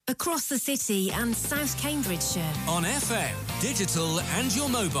across the city and South Cambridgeshire. On FM, digital and your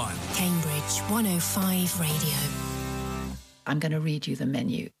mobile. Cambridge 105 Radio. I'm going to read you the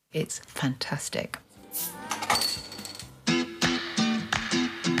menu. It's fantastic.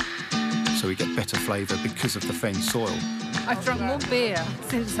 So we get better flavour because of the fen soil. I've drunk more beer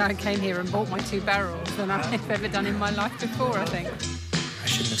since I came here and bought my 2 barrels than I've ever done in my life before, I think. I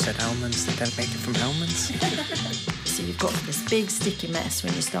shouldn't have said almonds. They don't make it from almonds. So you've got this big sticky mess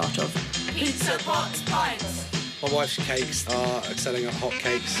when you start off. Pizza box pints. My wife's cakes are selling at hot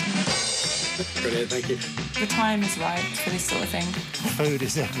cakes. Brilliant, thank you. The time is right for this sort of thing. Food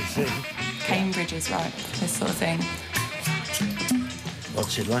is everything. Cambridge is right for this sort of thing.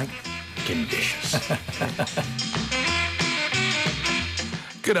 What's it like? Delicious.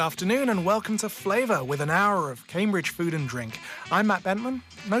 Good afternoon and welcome to Flavour with an hour of Cambridge food and drink. I'm Matt Bentman.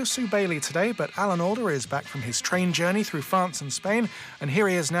 No Sue Bailey today, but Alan Alder is back from his train journey through France and Spain, and here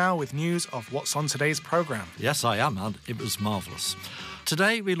he is now with news of what's on today's programme. Yes, I am, and it was marvellous.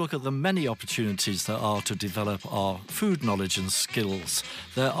 Today we look at the many opportunities there are to develop our food knowledge and skills.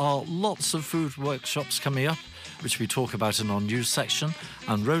 There are lots of food workshops coming up, which we talk about in our news section,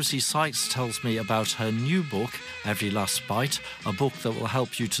 and Rosie Sykes tells me about her new book, Every Last Bite, a book that will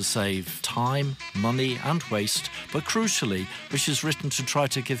help you to save time, money and waste, but crucially, which is written to try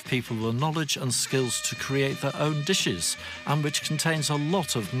to give people the knowledge and skills to create their own dishes, and which contains a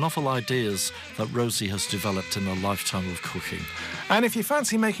lot of novel ideas that Rosie has developed in a lifetime of cooking. And if you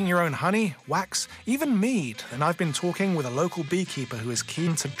fancy making your own honey, wax, even mead, then I've been talking with a local beekeeper who is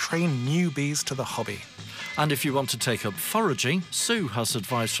keen to train new bees to the hobby. And if you want to take up foraging, Sue has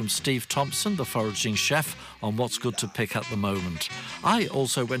advice from Steve Thompson, the foraging chef, on what's good to pick at the moment. I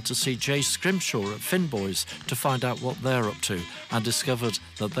also went to see Jay Scrimshaw at Finboys to find out what they're up to, and discovered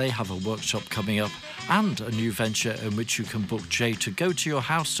that they have a workshop coming up and a new venture in which you can book Jay to go to your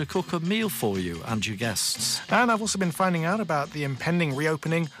house to cook a meal for you and your guests. And I've also been finding out about the impending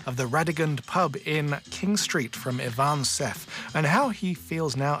reopening of the Radigund pub in King Street from Ivan Seth, and how he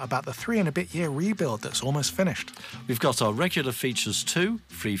feels now about the 3 and a bit year rebuild that's almost finished. We've got our regular features too: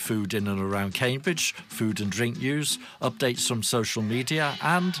 free food in and around Cambridge, food and drink news, updates from social media,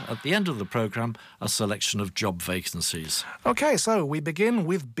 and at the end of the programme, a selection of job vacancies. OK, so we begin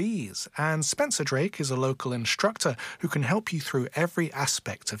with bees, and Spencer Drake is a local instructor who can help you through every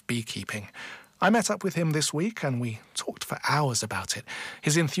aspect of beekeeping. I met up with him this week and we talked for hours about it.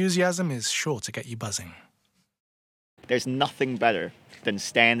 His enthusiasm is sure to get you buzzing. There's nothing better than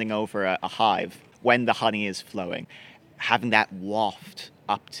standing over a hive when the honey is flowing, having that waft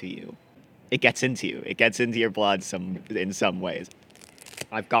up to you. It gets into you. It gets into your blood in some ways.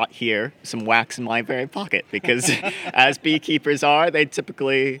 I've got here some wax in my very pocket because as beekeepers are, they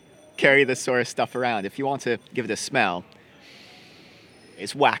typically carry this sort of stuff around. If you want to give it a smell,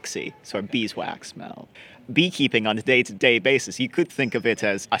 it's waxy, sort of beeswax smell. Beekeeping on a day-to-day basis, you could think of it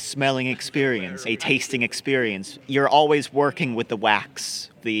as a smelling experience, a tasting experience. You're always working with the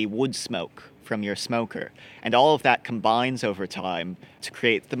wax, the wood smoke from your smoker, and all of that combines over time to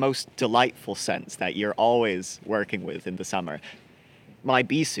create the most delightful scents that you're always working with in the summer. My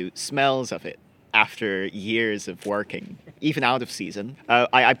bee suit smells of it after years of working, even out of season.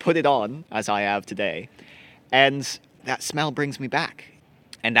 I put it on, as I have today, and that smell brings me back.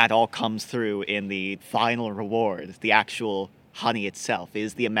 And that all comes through in the final reward. The actual honey itself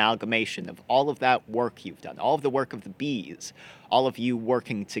is the amalgamation of all of that work you've done, all of the work of the bees, all of you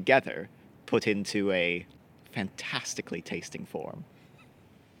working together, put into a fantastically tasting form.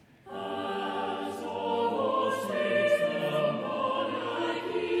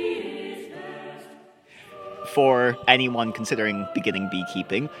 For anyone considering beginning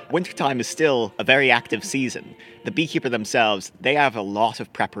beekeeping, wintertime is still a very active season. The beekeeper themselves, they have a lot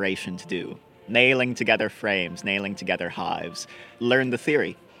of preparation to do. Nailing together frames, nailing together hives. Learn the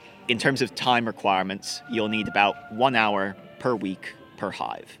theory. In terms of time requirements, you'll need about 1 hour per week per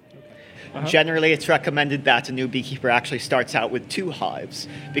hive. Generally, it's recommended that a new beekeeper actually starts out with 2 hives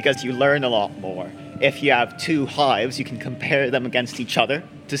because you learn a lot more. If you have 2 hives, you can compare them against each other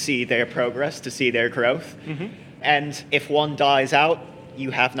to see their progress, to see their growth. And if one dies out,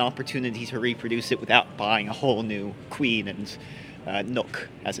 you have an opportunity to reproduce it without buying a whole new queen and nook,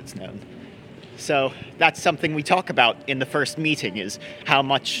 as it's known. So that's something we talk about in the first meeting, is how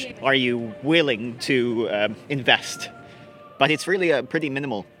much are you willing to invest? But it's really a pretty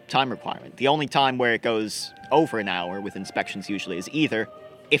minimal time requirement. The only time where it goes over an hour with inspections usually is either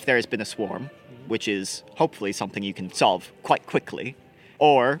if there has been a swarm, which is hopefully something you can solve quite quickly,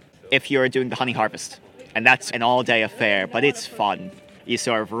 or if you're doing the honey harvest. And that's an all-day affair, but it's fun. You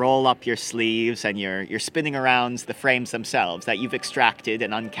sort of roll up your sleeves and you're spinning around the frames themselves that you've extracted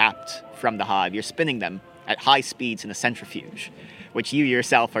and uncapped from the hive. You're spinning them at high speeds in a centrifuge, which you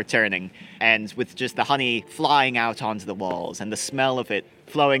yourself are turning, and with just the honey flying out onto the walls and the smell of it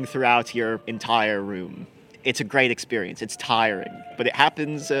flowing throughout your entire room. It's a great experience. It's tiring, but it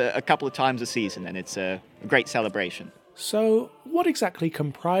happens a couple of times a season, and it's a great celebration. So, what exactly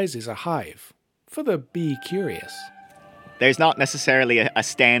comprises a hive? For the bee curious. There's not necessarily a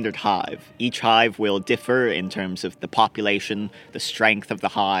standard hive. Each hive will differ in terms of the population, the strength of the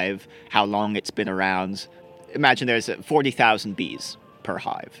hive, how long it's been around. Imagine there's 40,000 bees per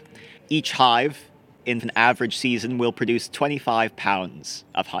hive. Each hive, in an average season, will produce 25 pounds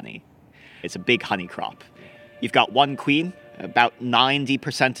of honey. It's a big honey crop. You've got one queen. About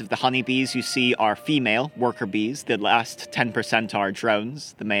 90% of the honeybees you see are female worker bees. The last 10% are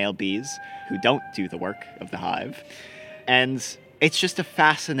drones, the male bees, who don't do the work of the hive. And it's just a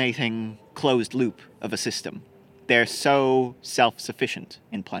fascinating closed loop of a system. They're so self-sufficient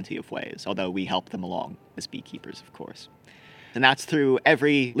in plenty of ways, although we help them along as beekeepers, of course. And that's through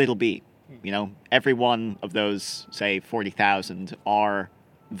every little bee. You know, every one of those, say, 40,000 are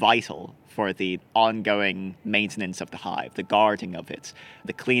vital for the ongoing maintenance of the hive, the guarding of it,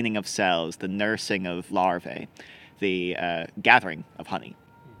 the cleaning of cells, the nursing of larvae, the gathering of honey.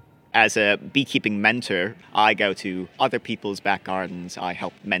 As a beekeeping mentor, I go to other people's back gardens. I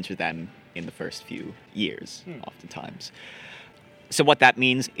help mentor them in the first few years, oftentimes. So what that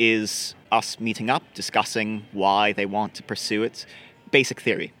means is us meeting up, discussing why they want to pursue it, basic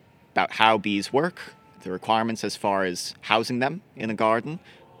theory about how bees work, the requirements as far as housing them in a garden.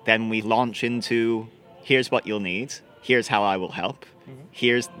 Then we launch into, here's what you'll need, here's how I will help,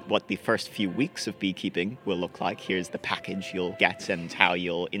 here's what the first few weeks of beekeeping will look like, here's the package you'll get and how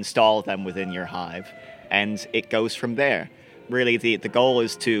you'll install them within your hive, and it goes from there. Really, the goal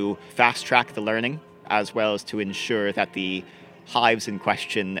is to fast-track the learning, as well as to ensure that the hives in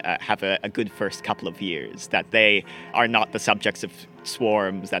question have a good first couple of years, that they are not the subjects of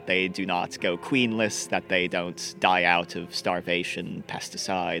swarms, that they do not go queenless, that they don't die out of starvation,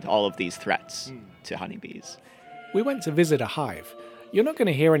 pesticide, all of these threats to honeybees. We went to visit a hive. You're not going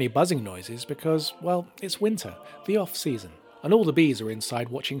to hear any buzzing noises because, well, it's winter, the off-season, and all the bees are inside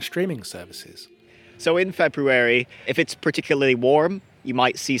watching streaming services. So in February, if it's particularly warm, you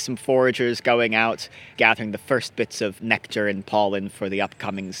might see some foragers going out, gathering the first bits of nectar and pollen for the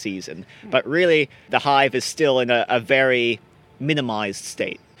upcoming season. But really, the hive is still in a very minimized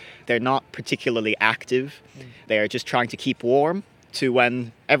state. They're not particularly active. They are just trying to keep warm to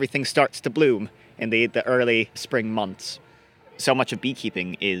when everything starts to bloom in the early spring months. So much of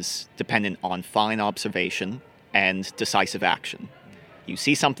beekeeping is dependent on fine observation and decisive action. You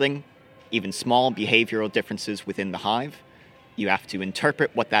see something, even small behavioral differences within the hive, you have to interpret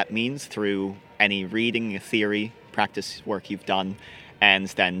what that means through any reading, theory, practice work you've done, and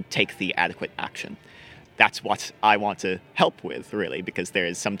then take the adequate action. That's what I want to help with, really, because there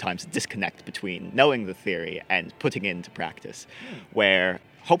is sometimes a disconnect between knowing the theory and putting it into practice, where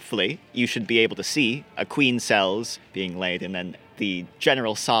hopefully you should be able to see a queen cells being laid and then the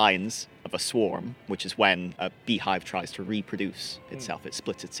general signs of a swarm, which is when a beehive tries to reproduce itself. It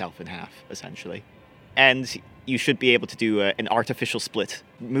splits itself in half, essentially. And you should be able to do an artificial split,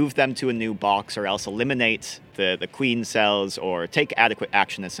 move them to a new box, or else eliminate the queen cells, or take adequate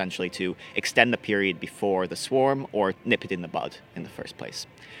action essentially to extend the period before the swarm or nip it in the bud in the first place.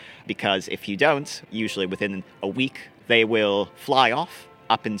 Because if you don't, usually within a week, they will fly off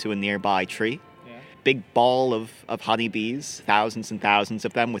up into a nearby tree. Big ball of honeybees, thousands and thousands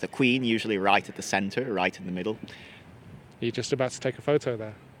of them, with a queen usually right at the center, right in the middle. Are you just about to take a photo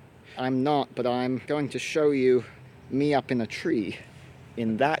there? I'm not, but I'm going to show you me up in a tree,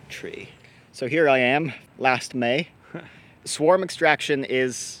 in that tree. So here I am, last May. Swarm extraction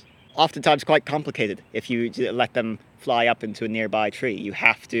is oftentimes quite complicated if you let them fly up into a nearby tree. You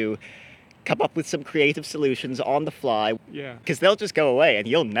have to come up with some creative solutions on the fly, because they'll just go away and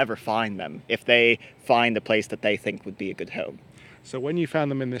you'll never find them if they find a place that they think would be a good home. So when you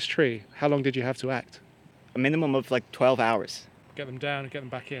found them in this tree, how long did you have to act? A minimum of like 12 hours. Get them down and get them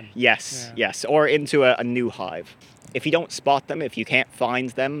back in? Yes, or into a new hive. If you don't spot them, if you can't find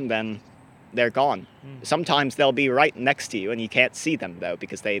them, then they're gone. Sometimes they'll be right next to you and you can't see them though,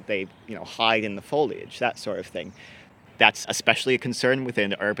 because they hide in the foliage, that sort of thing. That's especially a concern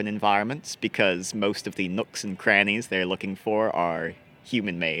within urban environments, because most of the nooks and crannies they're looking for are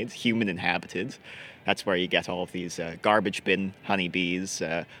human-made, human-inhabited. That's where you get all of these garbage bin honeybees,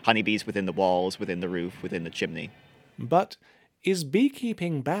 honeybees within the walls, within the roof, within the chimney. But is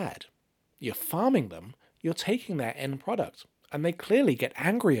beekeeping bad? You're farming them, you're taking their end product, and they clearly get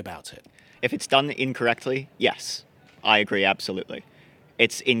angry about it. If it's done incorrectly, yes, I agree absolutely.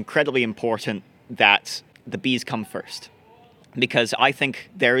 It's incredibly important that the bees come first, because I think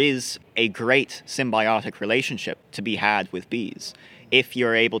there is a great symbiotic relationship to be had with bees. If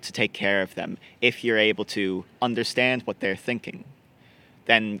you're able to take care of them, if you're able to understand what they're thinking,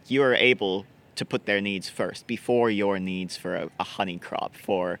 then you're able to put their needs first before your needs for a honey crop,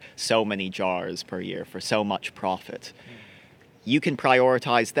 for so many jars per year, for so much profit. You can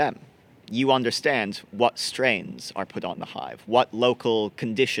prioritize them. You understand what strains are put on the hive, what local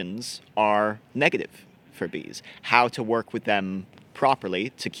conditions are negative for bees, how to work with them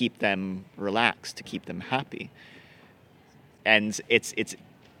properly to keep them relaxed, to keep them happy. And it's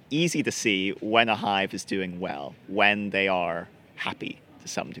easy to see when a hive is doing well, when they are happy to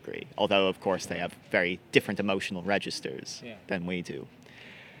some degree, although of course they have very different emotional registers than we do.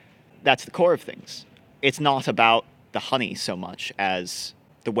 That's the core of things. It's not about the honey so much as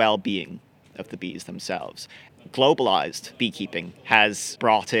the well-being of the bees themselves. Globalized beekeeping has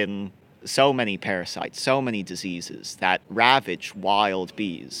brought in so many parasites, so many diseases that ravage wild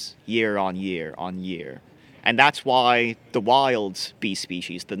bees year on year on year. And that's why the wild bee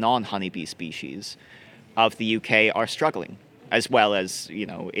species, the non-honeybee species of the UK are struggling, as well as,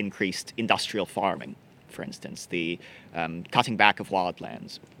 increased industrial farming, for instance, the cutting back of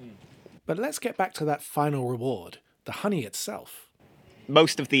wildlands. But let's get back to that final reward, the honey itself.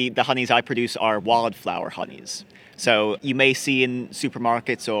 Most of the honeys I produce are wildflower honeys. So you may see in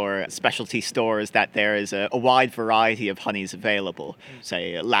supermarkets or specialty stores that there is a wide variety of honeys available,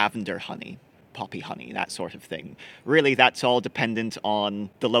 say lavender honey, poppy honey, that sort of thing. Really, that's all dependent on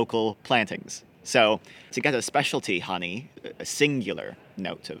the local plantings. So to get a specialty honey, a singular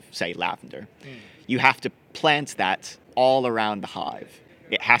note of, say, lavender, you have to plant that all around the hive.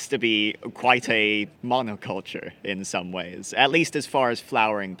 It has to be quite a monoculture in some ways, at least as far as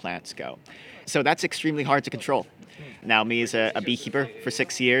flowering plants go. So that's extremely hard to control. Now, me as a beekeeper for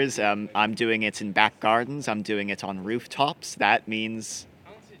 6 years, I'm doing it in back gardens, I'm doing it on rooftops. That means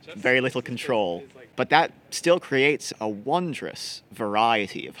very little control. But that still creates a wondrous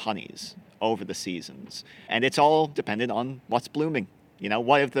variety of honeys over the seasons. And it's all dependent on what's blooming.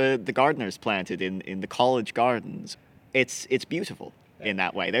 What have the gardeners planted in the college gardens? It's beautiful in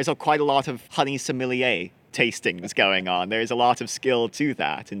that way. There's quite a lot of honey sommelier tastings going on. There's a lot of skill to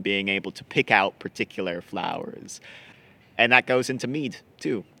that in being able to pick out particular flowers. And that goes into mead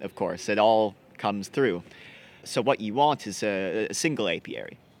too, of course. It all comes through. So what you want is a single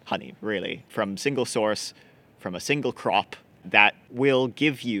apiary honey, really, from single source, from a single crop, that will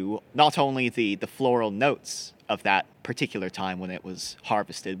give you not only the floral notes of that particular time when it was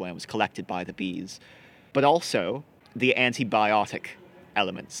harvested, when it was collected by the bees, but also the antibiotic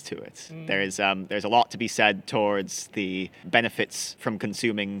elements to it. There's a lot to be said towards the benefits from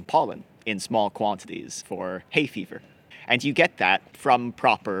consuming pollen in small quantities for hay fever. And you get that from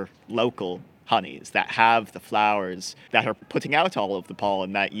proper local honeys that have the flowers that are putting out all of the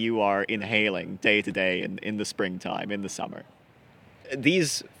pollen that you are inhaling day to day in the springtime, in the summer.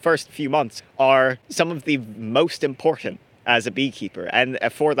 These first few months are some of the most important as a beekeeper and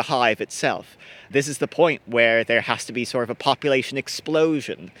for the hive itself. This is the point where there has to be sort of a population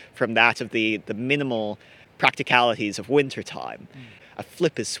explosion from that of the minimal practicalities of wintertime. A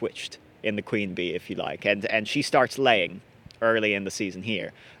flip is switched in the queen bee, if you like, and she starts laying early in the season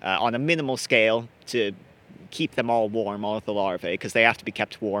here on a minimal scale to keep them all warm, all of the larvae, because they have to be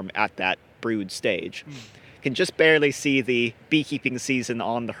kept warm at that brood stage. Can just barely see the beekeeping season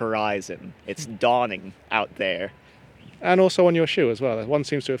on the horizon. It's dawning out there. And also on your shoe as well. One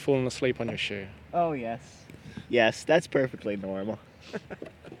seems to have fallen asleep on your shoe. Oh, yes. Yes, that's perfectly normal.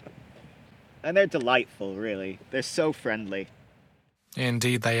 And they're delightful, really. They're so friendly.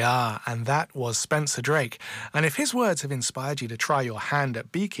 Indeed they are, and that was Spencer Drake. And if his words have inspired you to try your hand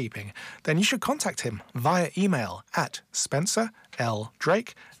at beekeeping, then you should contact him via email at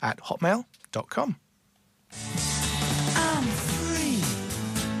spencerldrake@hotmail.com. I'm free.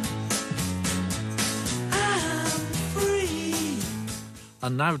 I'm free.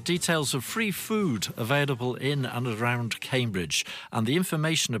 And now details of free food available in and around Cambridge. And the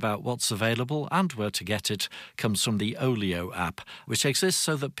information about what's available and where to get it comes from the Olio app, which exists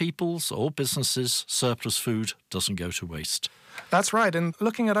so that people's or businesses' surplus food doesn't go to waste. That's right, and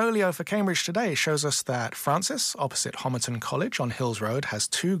looking at Olio for Cambridge today shows us that Francis, opposite Homerton College on Hills Road, has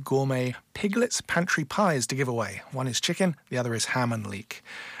 2 gourmet Piglet's Pantry pies to give away. One is chicken, the other is ham and leek.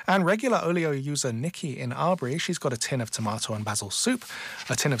 And regular Olio user Nikki in Arbury, she's got a tin of tomato and basil soup,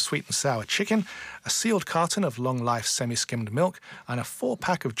 a tin of sweet and sour chicken, a sealed carton of Long Life semi-skimmed milk, and a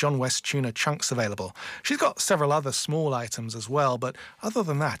 4-pack of John West tuna chunks available. She's got several other small items as well, but other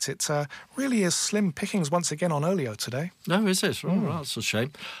than that, it really is slim pickings once again on Olio today. No, is it? Oh, that's a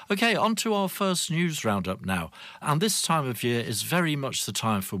shame. OK, on to our first news roundup now. And this time of year is very much the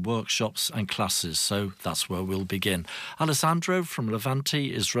time for workshops and classes, so that's where we'll begin. Alessandro from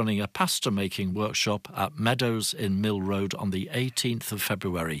Levante is running a pasta-making workshop at Meadows in Mill Road on the 18th of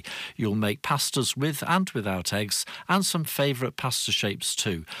February. You'll make pastas with and without eggs and some favourite pasta shapes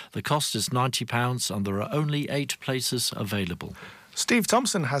too. The cost is £90 and there are only 8 places available. Steve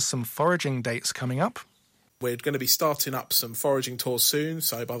Thompson has some foraging dates coming up. We're going to be starting up some foraging tours soon,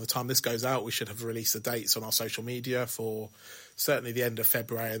 so by the time this goes out, we should have released the dates on our social media for certainly the end of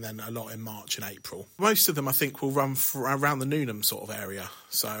February and then a lot in March and April. Most of them, I think, will run around the Newnham sort of area,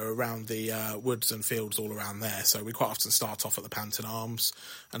 so around the woods and fields all around there. So we quite often start off at the Panton Arms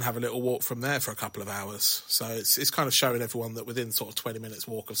and have a little walk from there for a couple of hours. So it's kind of showing everyone that within sort of 20 minutes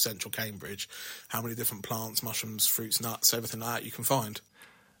walk of central Cambridge, how many different plants, mushrooms, fruits, nuts, everything like that you can find.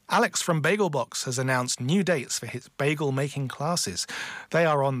 Alex from Bagel Box has announced new dates for his bagel-making classes. They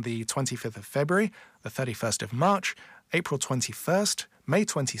are on the 25th of February, the 31st of March, April 21st, May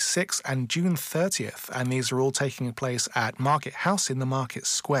 26th and June 30th, and these are all taking place at Market House in the Market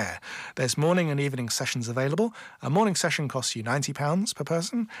Square. There's morning and evening sessions available. A morning session costs you £90 per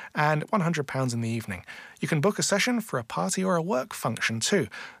person and £100 in the evening. You can book a session for a party or a work function too.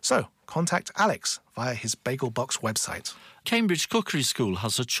 So contact Alex via his Bagel Box website. Cambridge Cookery School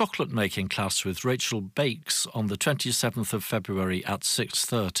has a chocolate-making class with Rachel Bakes on the 27th of February at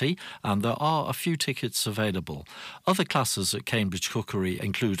 6:30, and there are a few tickets available. Other classes at Cambridge Cookery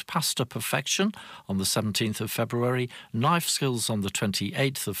include Pasta Perfection on the 17th of February, Knife Skills on the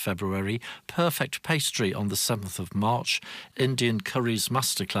 28th of February, Perfect Pastry on the 7th of March, Indian Curries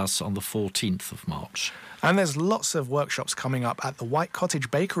Masterclass on the 14th of March. And there's lots of workshops coming up at the White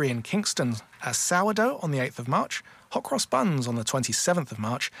Cottage Bakery in Kingston. A sourdough on the 8th of March, hot cross buns on the 27th of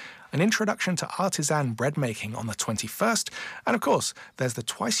March, an introduction to artisan bread making on the 21st, and of course, there's the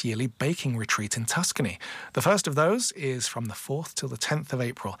twice-yearly baking retreat in Tuscany. The first of those is from the 4th till the 10th of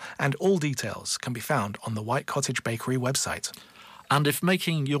April, and all details can be found on the White Cottage Bakery website. And if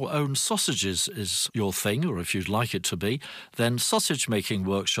making your own sausages is your thing, or if you'd like it to be, then sausage-making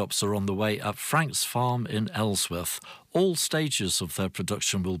workshops are on the way at Frank's Farm in Ellsworth. All stages of their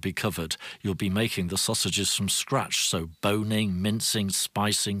production will be covered. You'll be making the sausages from scratch, so boning, mincing,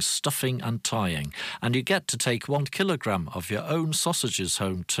 spicing, stuffing and tying. And you get to take 1 kilogram of your own sausages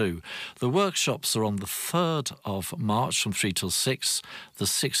home too. The workshops are on the 3rd of March from 3 till 6, the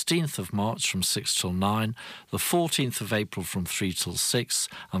 16th of March from 6 till 9, the 14th of April from 3 till 6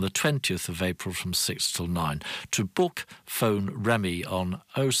 and the 20th of April from 6 till 9. To book, phone Remy on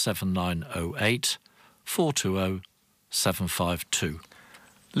 07908 420 752.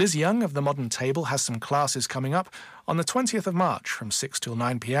 Liz Young of The Modern Table has some classes coming up. On the 20th of March from 6 till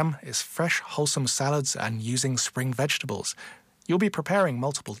 9 p.m. is fresh, wholesome salads and using spring vegetables. You'll be preparing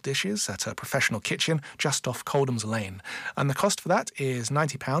multiple dishes at a professional kitchen just off Coldham's Lane. And the cost for that is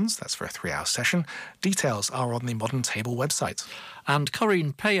 £90. That's for a 3-hour session. Details are on the Modern Table website. And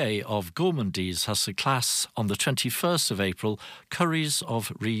Corinne Payet of Gourmandise has a class on the 21st of April, Curries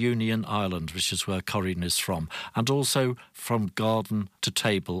of Reunion Island, which is where Corinne is from, and also From Garden to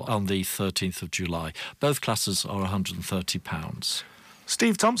Table on the 13th of July. Both classes are £130.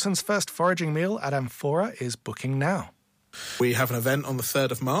 Steve Thompson's first foraging meal at Amphora is booking now. We have an event on the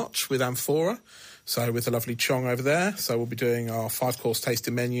 3rd of March with Amphora, so with the lovely Chong over there. So we'll be doing our 5-course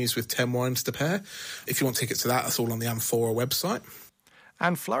tasting menus with 10 wines to pair. If you want tickets to that, that's all on the Amphora website.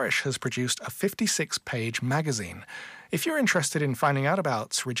 And Flourish has produced a 56-page magazine. If you're interested in finding out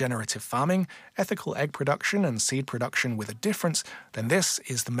about regenerative farming, ethical egg production and seed production with a difference, then this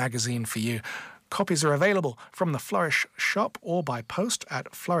is the magazine for you. Copies are available from the Flourish shop or by post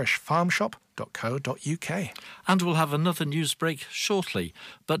at flourishfarmshop.co.uk. And we'll have another news break shortly.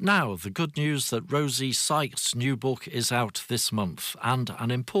 But now, the good news that Rosie Sykes' new book is out this month, and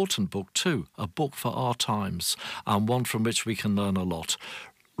an important book too, a book for our times, and one from which we can learn a lot.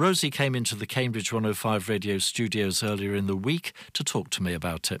 Rosie came into the Cambridge 105 radio studios earlier in the week to talk to me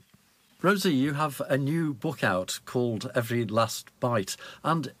about it. Rosie, you have a new book out called Every Last Bite,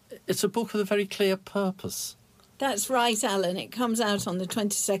 and it's a book with a very clear purpose. That's right, Alan. It comes out on the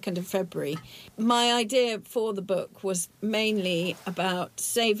 22nd of February. My idea for the book was mainly about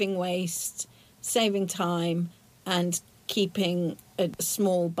saving waste, saving time, and keeping a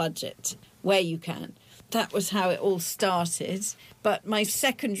small budget where you can. That was how it all started. But my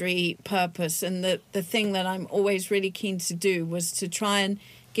secondary purpose and the thing that I'm always really keen to do was to try and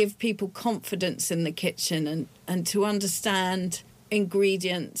give people confidence in the kitchen and to understand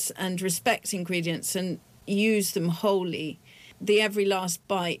ingredients and respect ingredients and use them wholly. The every last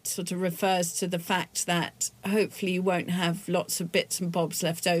bite sort of refers to the fact that hopefully you won't have lots of bits and bobs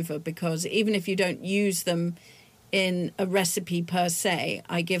left over, because even if you don't use them in a recipe per se,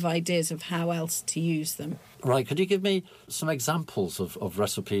 I give ideas of how else to use them. Right, could you give me some examples of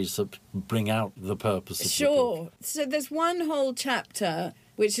recipes that bring out the purpose of the book? Sure. So there's one whole chapter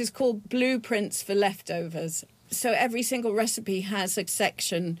which is called Blueprints for Leftovers. So every single recipe has a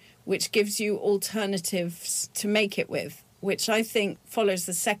section which gives you alternatives to make it with, which I think follows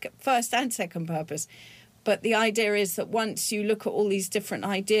the first and second purpose. But the idea is that once you look at all these different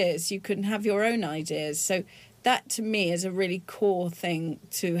ideas, you can have your own ideas. So that, to me, is a really core thing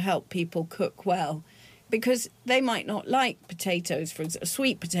to help people cook well, because they might not like potatoes, for example,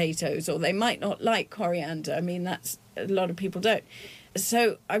 sweet potatoes, or they might not like coriander. I mean, that's a lot of people don't.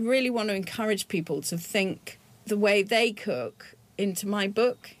 So I really want to encourage people to think the way they cook into my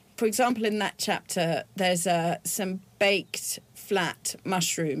book. For example, in that chapter, there's some baked flat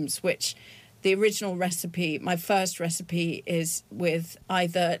mushrooms, which the original recipe, my first recipe, is with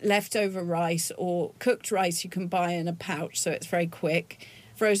either leftover rice or cooked rice you can buy in a pouch, so it's very quick,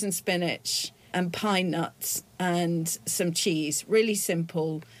 frozen spinach and pine nuts and some cheese. Really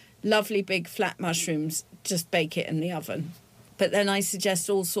simple, lovely big flat mushrooms, just bake it in the oven. But then I suggest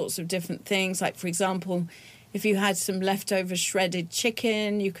all sorts of different things, like, for example, if you had some leftover shredded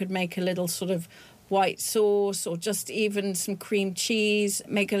chicken, you could make a little sort of white sauce, or just even some cream cheese,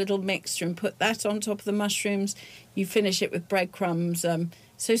 make a little mixture and put that on top of the mushrooms. You finish it with breadcrumbs.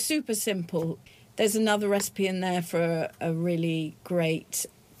 So super simple. There's another recipe in there for a really great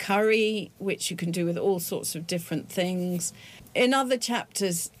curry, which you can do with all sorts of different things. In other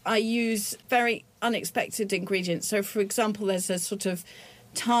chapters, I use very unexpected ingredients. So, for example, there's a sort of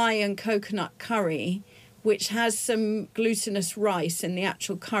Thai and coconut curry, which has some glutinous rice in the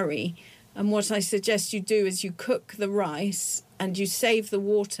actual curry. And what I suggest you do is you cook the rice and you save the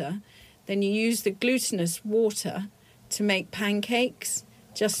water. Then you use the glutinous water to make pancakes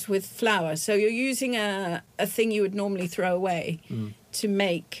just with flour. So you're using a thing you would normally throw away to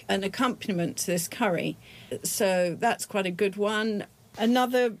make an accompaniment to this curry. So that's quite a good one.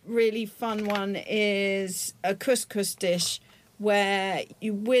 Another really fun one is a couscous dish where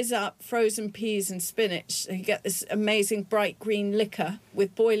you whiz up frozen peas and spinach. So you get this amazing bright green liquor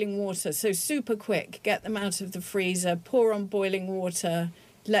with boiling water. So super quick. Get them out of the freezer, pour on boiling water,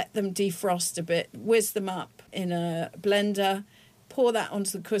 let them defrost a bit, whiz them up in a blender, pour that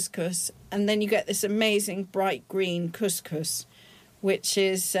onto the couscous, and then you get this amazing bright green couscous, which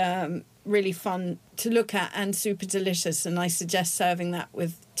is really fun to look at and super delicious. And I suggest serving that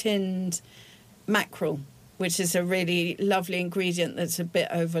with tinned mackerel, which is a really lovely ingredient that's a bit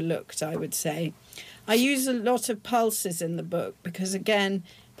overlooked, I would say. I use a lot of pulses in the book because, again,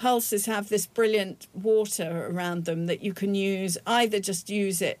 pulses have this brilliant water around them that you can use, either just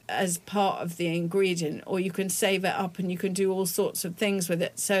use it as part of the ingredient, or you can save it up and you can do all sorts of things with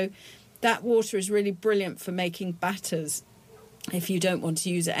it. So that water is really brilliant for making batters. If you don't want to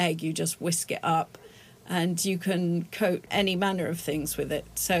use an egg, you just whisk it up and you can coat any manner of things with it.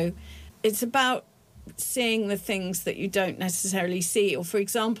 So it's about seeing the things that you don't necessarily see. Or, for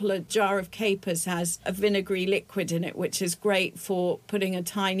example, a jar of capers has a vinegary liquid in it, which is great for putting a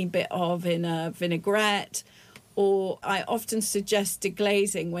tiny bit of in a vinaigrette. Or I often suggest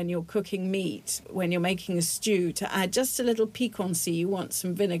deglazing when you're cooking meat, when you're making a stew, to add just a little piquancy. You want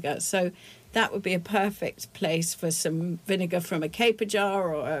some vinegar. So that would be a perfect place for some vinegar from a caper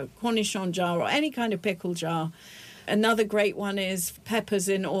jar or a cornichon jar or any kind of pickle jar. Another great one is peppers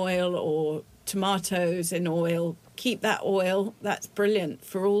in oil or tomatoes in oil. Keep that oil. That's brilliant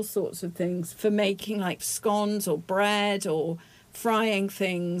for all sorts of things, for making like scones or bread or frying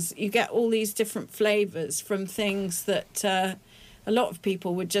things. You get all these different flavours from things that a lot of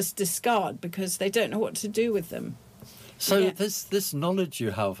people would just discard because they don't know what to do with them. So this knowledge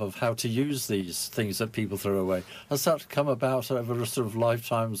you have of how to use these things that people throw away, has that come about over a sort of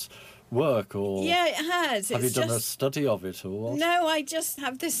lifetime's work, or yeah, it has. Have you done a study of it, or what? No, I just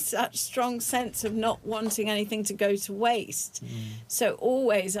have this such strong sense of not wanting anything to go to waste. So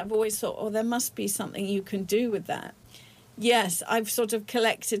I've always thought, there must be something you can do with that. Yes, I've sort of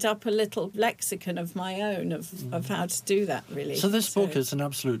collected up a little lexicon of my own of how to do that, really. So this book is an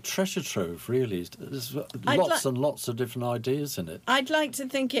absolute treasure trove, really. There's lots and lots of different ideas in it. I'd like to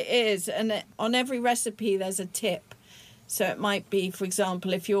think it is, and on every recipe there's a tip. So it might be, for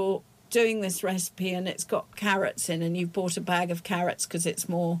example, if you're doing this recipe and it's got carrots in and you've bought a bag of carrots because it's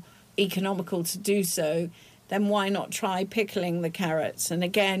more economical to do so, then why not try pickling the carrots? And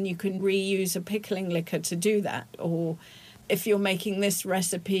again, you can reuse a pickling liquor to do that. Or if you're making this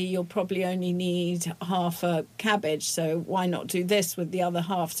recipe, you'll probably only need half a cabbage, so why not do this with the other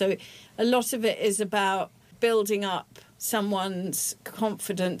half? So a lot of it is about building up someone's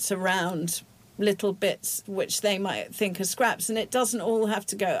confidence around little bits which they might think are scraps, and it doesn't all have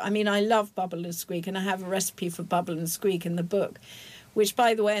to go. I mean, I love bubble and squeak, and I have a recipe for bubble and squeak in the book, which,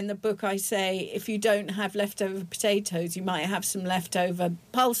 by the way, in the book I say if you don't have leftover potatoes, you might have some leftover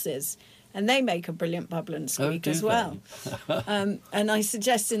pulses, and they make a brilliant bubble and squeak as well. And I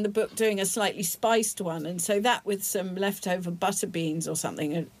suggest in the book doing a slightly spiced one, and so that with some leftover butter beans or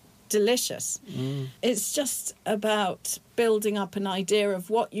something, delicious. It's just about building up an idea of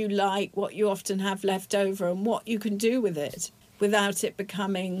what you like, what you often have left over, and what you can do with it without it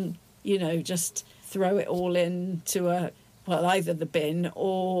becoming, just throw it all into either the bin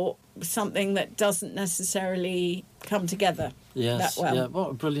or something that doesn't necessarily come together that well. Yeah,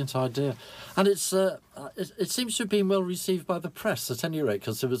 what a brilliant idea. And it seems to have been well received by the press, at any rate,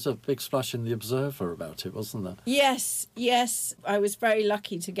 because there was a big splash in the Observer about it, wasn't there? Yes, I was very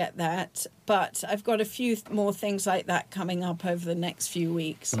lucky to get that, but I've got a few more things like that coming up over the next few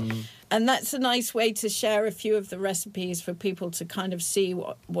weeks. And that's a nice way to share a few of the recipes for people to kind of see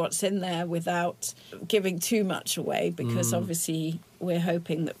what's in there without giving too much away, because obviously we're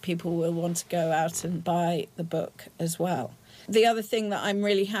hoping that people will want to go out and buy the book as well. The other thing that I'm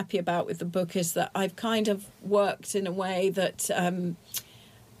really happy about with the book is that I've kind of worked in a way that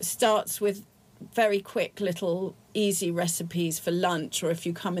starts with very quick little easy recipes for lunch, or if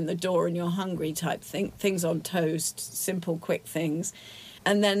you come in the door and you're hungry type things on toast, simple quick things.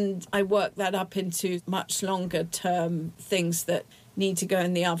 And then I work that up into much longer term things that need to go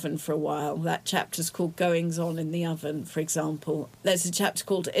in the oven for a while. That chapter's called Goings On in the Oven, for example. There's a chapter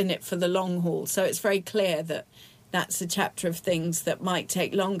called In It for the Long Haul. So it's very clear that that's a chapter of things that might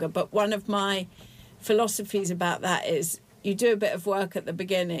take longer. But one of my philosophies about that is you do a bit of work at the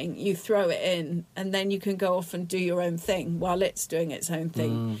beginning, you throw it in, and then you can go off and do your own thing while it's doing its own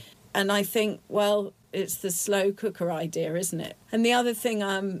thing. And I think, well, it's the slow cooker idea, isn't it? And the other thing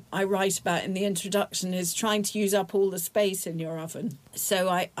I write about in the introduction is trying to use up all the space in your oven. So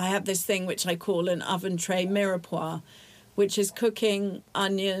I have this thing which I call an oven tray mirepoix, which is cooking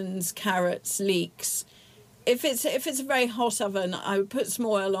onions, carrots, leeks. If it's a very hot oven, I would put some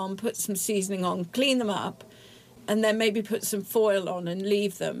oil on, put some seasoning on, clean them up, and then maybe put some foil on and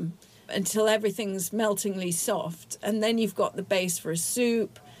leave them until everything's meltingly soft. And then you've got the base for a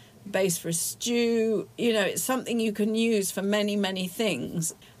soup, base for a stew. It's something you can use for many, many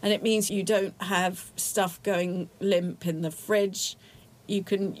things. And it means you don't have stuff going limp in the fridge. You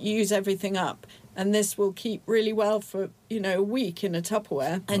can use everything up. And this will keep really well for, a week in a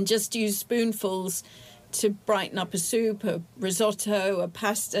Tupperware. And just use spoonfuls to brighten up a soup, a risotto, a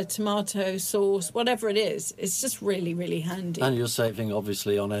pasta, tomato sauce, whatever it is. It's just really, really handy. And you're saving,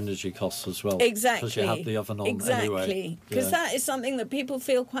 obviously, on energy costs as well. Exactly. Because you have the oven on anyway. Exactly. Because that is something that people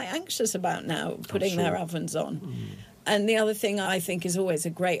feel quite anxious about now, putting their ovens on. And the other thing I think is always a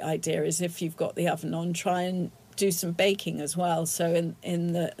great idea is if you've got the oven on, try and do some baking as well. So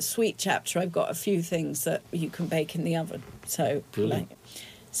in the sweet chapter, I've got a few things that you can bake in the oven. So brilliant.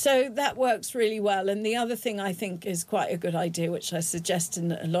 So that works really well. And the other thing I think is quite a good idea, which I suggest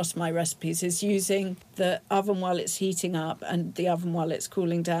in a lot of my recipes, is using the oven while it's heating up and the oven while it's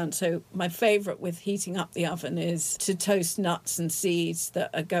cooling down. So my favourite with heating up the oven is to toast nuts and seeds that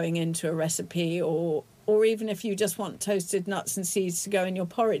are going into a recipe, or even if you just want toasted nuts and seeds to go in your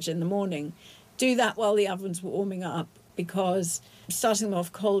porridge in the morning, do that while the oven's warming up, because starting them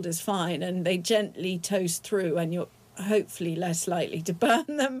off cold is fine and they gently toast through and you're hopefully less likely to burn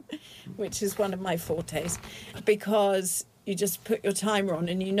them, which is one of my fortes, because you just put your timer on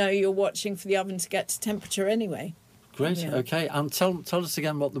and you're watching for the oven to get to temperature anyway. Great, OK. And tell us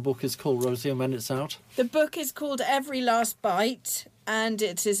again what the book is called, Rosie, and when it's out. The book is called Every Last Bite, and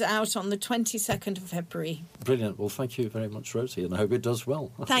it is out on the 22nd of February. Brilliant. Well, thank you very much, Rosie, and I hope it does well.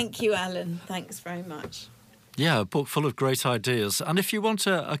 Thank you, Alan. Thanks very much. Yeah, a book full of great ideas. And if you want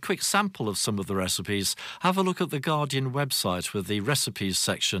a quick sample of some of the recipes, have a look at the Guardian website, where the recipes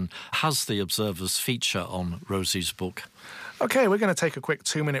section has the Observer's feature on Rosie's book. OK, we're going to take a quick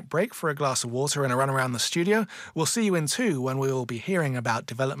 2-minute break for a glass of water and a run around the studio. We'll see you in 2 when we will be hearing about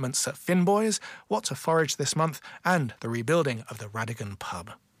developments at Finboys, what to forage this month, and the rebuilding of the Radigan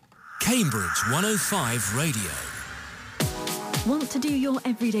pub. Cambridge 105 Radio. Want to do your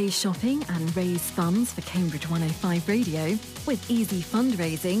everyday shopping and raise funds for Cambridge 105 Radio? With Easy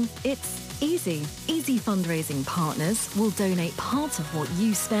Fundraising, it's easy. Easy Fundraising partners will donate part of what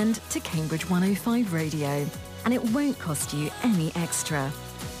you spend to Cambridge 105 Radio, and it won't cost you any extra.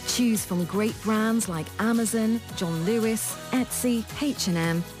 Choose from great brands like Amazon, John Lewis, Etsy,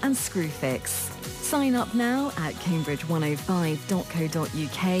 H&M and Screwfix. Sign up now at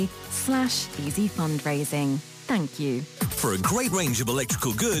cambridge105.co.uk/easy fundraising. Thank you. For a great range of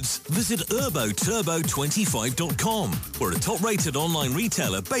electrical goods, visit urboturbo25.com. We're a top-rated online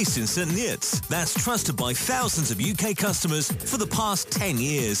retailer based in St Neots that's trusted by thousands of UK customers for the past 10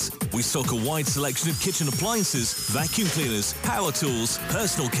 years. We stock a wide selection of kitchen appliances, vacuum cleaners, power tools,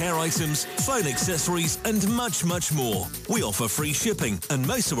 personal care items, phone accessories and much, much more. We offer free shipping and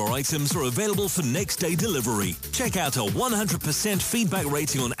most of our items are available for next-day delivery. Check out our 100% feedback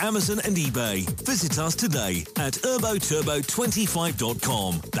rating on Amazon and eBay. Visit us today at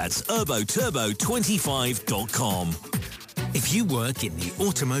urboturbo25.com. That's urboturbo25.com. If you work in the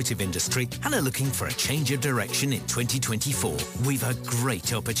automotive industry and are looking for a change of direction in 2024, we've a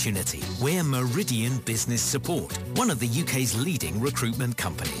great opportunity. We're Meridian Business Support, one of the UK's leading recruitment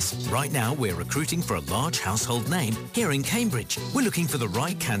companies. Right now, we're recruiting for a large household name here in Cambridge. We're looking for the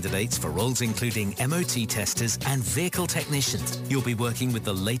right candidates for roles including MOT testers and vehicle technicians. You'll be working with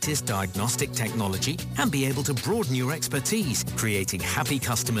the latest diagnostic technology and be able to broaden your expertise, creating happy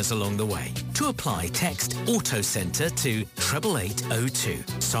customers along the way. To apply, text Auto Centre to 8882.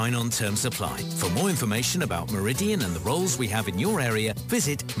 Sign-on terms apply. For more information about Meridian and the roles we have in your area,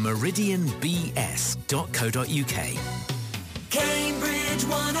 visit meridianbs.co.uk. Cambridge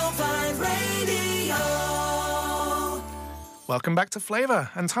 105 Radio. Welcome back to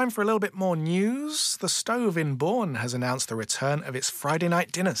Flavour, and time for a little bit more news. The Stove in Bourne has announced the return of its Friday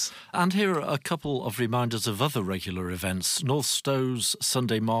night dinners. And here are a couple of reminders of other regular events. North Stowe's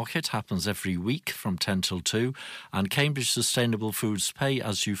Sunday Market happens every week from 10 till 2, and Cambridge Sustainable Foods Pay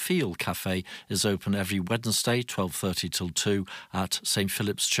As You Feel Cafe is open every Wednesday, 12:30 till 2 at St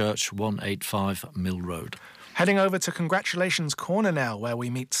Philip's Church, 185 Mill Road. Heading over to Congratulations Corner now, where we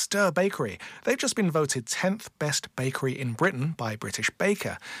meet Stir Bakery. They've just been voted 10th best bakery in Britain by British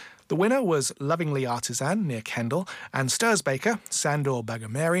Baker. The winner was Lovingly Artisan near Kendal, and Stir's baker, Sandor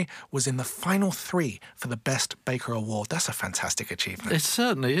Bagameri, was in the final 3 for the Best Baker Award. That's a fantastic achievement. It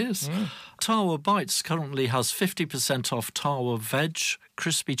certainly is. Tower Bites currently has 50% off Tower Veg,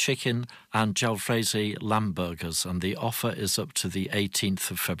 crispy chicken and jalfrezi lamb burgers, and the offer is up to the 18th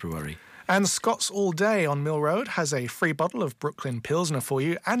of February. And Scott's All Day on Mill Road has a free bottle of Brooklyn Pilsner for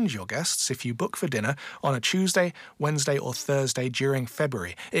you and your guests if you book for dinner on a Tuesday, Wednesday or Thursday during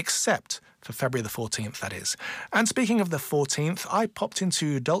February, except for February the 14th, that is. And speaking of the 14th, I popped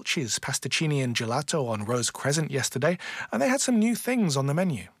into Dolce's Pasticcini and Gelato on Rose Crescent yesterday, and they had some new things on the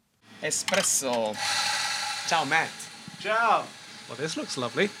menu. Espresso. Ciao, Matt. Ciao. Well, this looks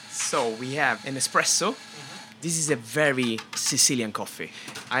lovely. So we have an espresso. This is a very Sicilian coffee.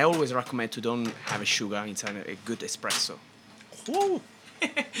 I always recommend to don't have a sugar inside a good espresso. Woo!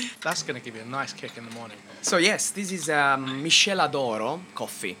 That's going to give you a nice kick in the morning. So yes, this is Micheladoro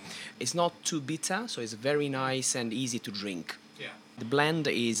coffee. It's not too bitter, so it's very nice and easy to drink. Yeah. The blend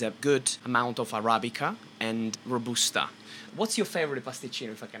is a good amount of Arabica and Robusta. What's your favorite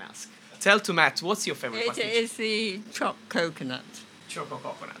pasticcino, if I can ask? Tell to Matt, what's your favorite pasticcino? It is the chopped coconut. Choco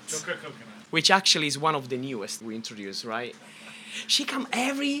coconut. Choco coconut. Which actually is one of the newest we introduced, right? She come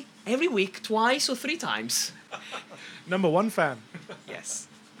every week, twice or 3 times. Number 1 fan. Yes.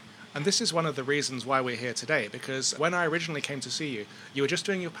 And this is one of the reasons why we're here today, because when I originally came to see you, you were just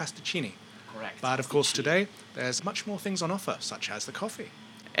doing your pasticcini. Correct. But of course today, there's much more things on offer, such as the coffee.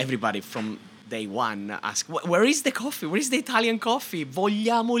 Everybody from day one ask, where is the coffee? Where is the Italian coffee?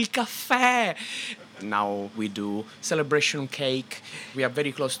 Vogliamo il caffè. Now we do celebration cake. We are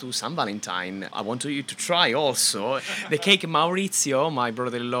very close to San Valentine. I want you to try also the cake Maurizio, my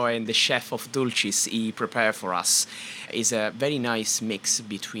brother-in-law and the chef of Dulcis, he prepared for us. Is a very nice mix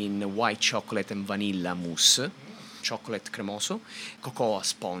between white chocolate and vanilla mousse, chocolate cremoso, cocoa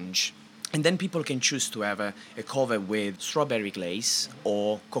sponge. And then people can choose to have a cover with strawberry glaze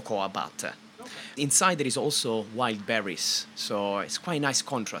or cocoa butter. Inside there is also wild berries, so it's quite a nice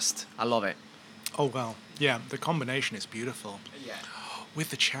contrast. I love it. Oh, well, yeah, the combination is beautiful. Yeah. With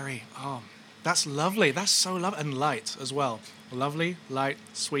the cherry, oh, that's lovely. That's so lovely. And light as well. Lovely, light,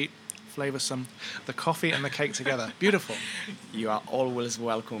 sweet, flavoursome. The coffee and the cake together. Beautiful. You are always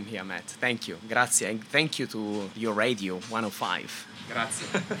welcome here, Matt. Thank you. Grazie. And thank you to your radio, 105. Grazie.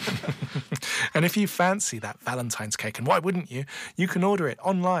 And if you fancy that Valentine's cake, and why wouldn't you, you can order it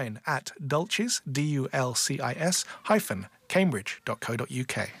online at Dulcis, DULCIS,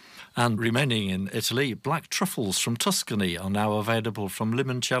 -Cambridge.co.uk. And remaining in Italy, black truffles from Tuscany are now available from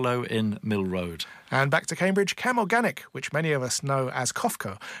Limoncello in Mill Road. And back to Cambridge, Chem Organic, which many of us know as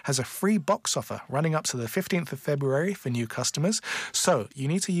Kofco, has a free box offer running up to the 15th of February for new customers. So you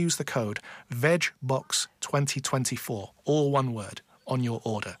need to use the code VEGBOX2024, all one word, on your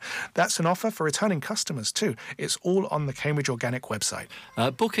order. That's an offer for returning customers too. It's all on the Cambridge Organic website.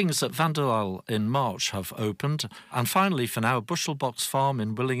 Bookings at Vanderlyle in March have opened. And finally, for now, Bushel Box Farm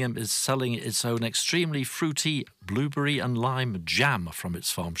in Willingham is selling its own extremely fruity blueberry and lime jam from its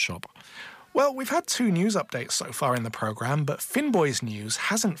farm shop. Well, we've had 2 news updates so far in the programme, but Finboy's news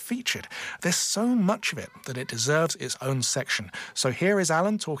hasn't featured. There's so much of it that it deserves its own section. So here is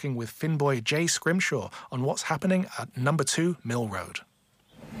Alan talking with Finboy Jay Scrimshaw on what's happening at number 2 Mill Road.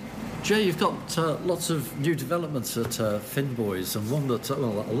 Jay, you've got lots of new developments at Finboy's, and one that,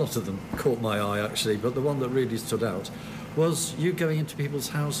 well, a lot of them caught my eye actually, but the one that really stood out was you going into people's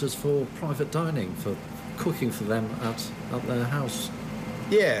houses for private dining, for cooking for them at their house.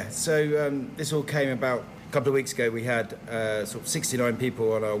 Yeah, so this all came about a couple of weeks ago. We had sort of 69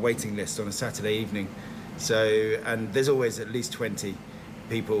 people on our waiting list on a Saturday evening. So, and there's always at least 20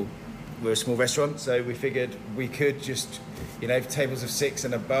 people. We're a small restaurant, so we figured we could just, tables of 6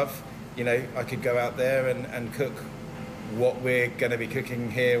 and above, I could go out there and cook what we're going to be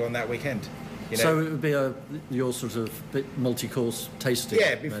cooking here on that weekend. So it would be your sort of multi-course tasting?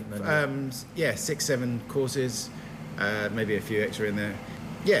 Yeah, 6-7 courses, maybe a few extra in there.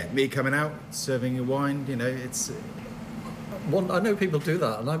 Yeah, me coming out, serving a wine, it's... I know people do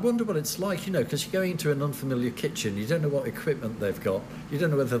that, and I wonder what it's like, because you're going into an unfamiliar kitchen, you don't know what equipment they've got, you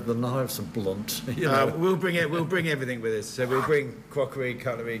don't know whether the knives are blunt. We'll bring everything with us. So we'll bring crockery,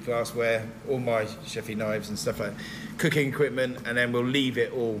 cutlery, glassware, all my chefy knives and stuff like that, cooking equipment, and then we'll leave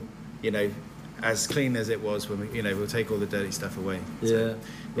it all, as clean as it was when we'll take all the dirty stuff away. So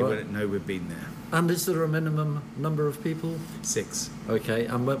they wouldn't know we've been there. And is there a minimum number of people? 6. Okay,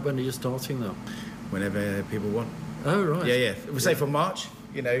 and when are you starting that? Whenever people want. Oh, right. Yeah. We'll say from March,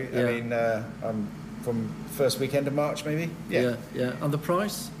 I mean, from first weekend of March, maybe. Yeah. And the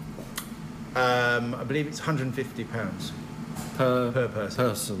price? I believe it's £150 per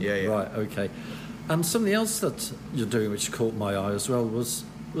person. Yeah. Right, okay. And something else that you're doing which caught my eye as well was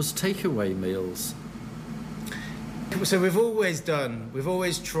takeaway meals. So we've always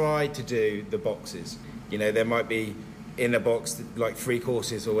tried to do the boxes. There might be in a box like 3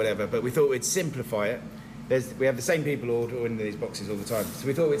 courses or whatever, but we thought we'd simplify it. We have the same people ordering these boxes all the time, so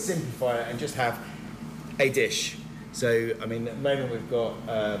we thought we'd simplify it and just have a dish. So, I mean, at the moment we've got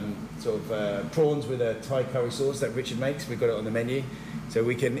prawns with a Thai curry sauce that Richard makes. We've got it on the menu, so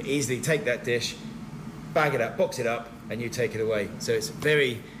we can easily take that dish, bag it up, box it up, and you take it away. So it's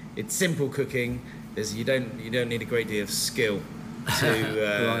simple cooking. You don't need a great deal of skill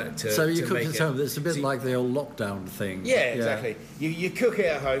to so you to cook make at home. It's a bit like the old lockdown thing. Yeah, exactly. You cook it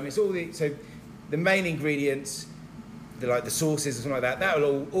at home. It's all the main ingredients, like the sauces and something like that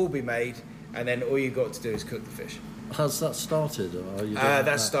will all be made, and then all you've got to do is cook the fish. Has that started? Or are you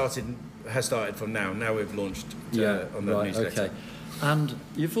has started from now. Now we've launched on the newsletter. Okay. And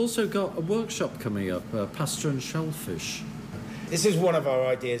you've also got a workshop coming up, pasta and shellfish. This is one of our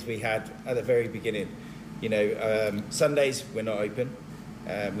ideas we had at the very beginning. Sundays we're not open.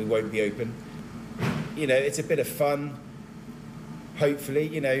 We won't be open. It's a bit of fun.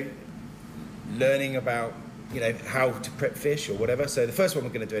 Hopefully, learning about, how to prep fish or whatever. So the first one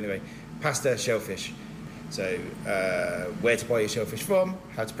we're going to do anyway, pasta, shellfish. So where to buy your shellfish from,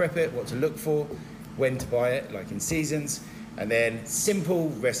 how to prep it, what to look for, when to buy it, like in seasons, and then simple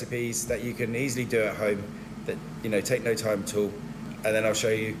recipes that you can easily do at home that, take no time at all. And then I'll show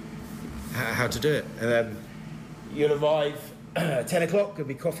you how to do it. And then you'll arrive 10 o'clock, there'll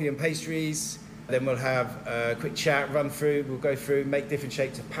be coffee and pastries. Then we'll have a quick chat, run through, we'll go through, make different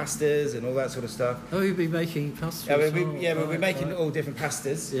shapes of pastas and all that sort of stuff. Oh, you'll be making pastas? We'll be making all different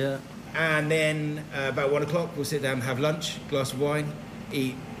pastas. Yeah. And then about 1 o'clock, we'll sit down and have lunch, glass of wine,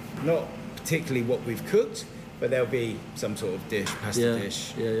 eat not particularly what we've cooked, but there'll be some sort of dish, pasta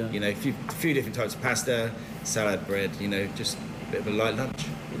dish. Yeah. A few different types of pasta, salad, bread, just a bit of a light lunch.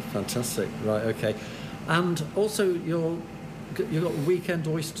 Fantastic. Right, okay. And also you've got weekend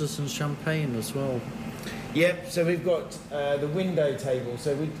oysters and champagne as well. Yep, so we've got the window table.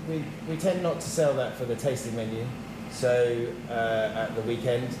 So we tend not to sell that for the tasting menu. So at the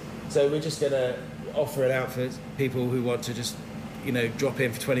weekend, So we're just going to offer it out for people who want to just, drop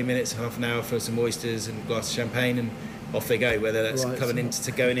in for 20 minutes, half an hour for some oysters and a glass of champagne, and off they go, whether that's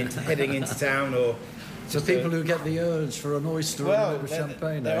heading into town or... So people who get the urge for an oyster and a bit of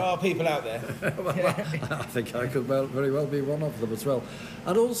champagne. There are people out there. I think I could very well be one of them as well.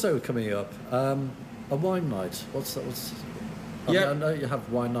 And also coming up, a wine night. What's that? I know you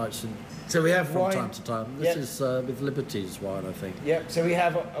have wine nights so we have from wine, time to time. This is with Liberty's wine, I think. Yep, so we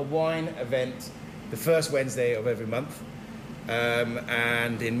have a wine event the first Wednesday of every month.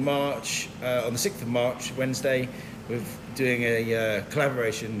 And in March, on the 6th of March, Wednesday, we're doing a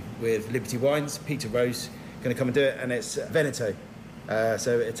collaboration with Liberty Wines. Peter Rose going to come and do it, and it's Veneto,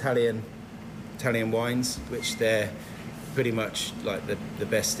 so Italian wines, which they're pretty much like the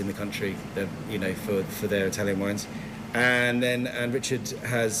best in the country, for their Italian wines. And Richard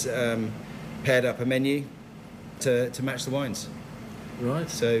has paired up a menu to match the wines. Right.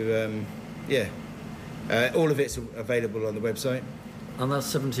 So all of it's available on the website. And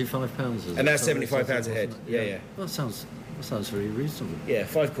that's £75, is it? And that's £75 a head. Yeah. That sounds very reasonable. Yeah,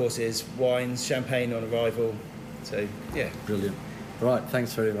 5 courses, wines, champagne on arrival. So, yeah. Brilliant. Right,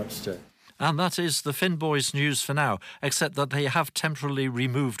 thanks very much, Jay. And that is the Finn Boys news for now, except that they have temporarily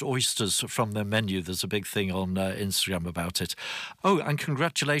removed oysters from their menu. There's a big thing on Instagram about it. Oh, and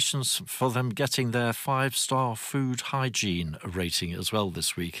congratulations for them getting their 5-star food hygiene rating as well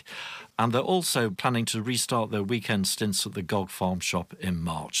this week. And they're also planning to restart their weekend stints at the Gog Farm shop in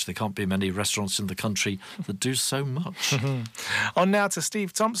March. There can't be many restaurants in the country that do so much. On now to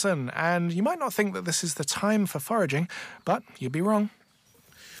Steve Thompson. And you might not think that this is the time for foraging, but you'd be wrong.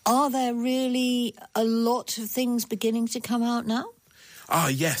 Are there really a lot of things beginning to come out now?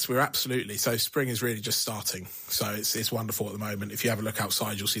 Yes, we're absolutely. So spring is really just starting. So it's wonderful at the moment. If you have a look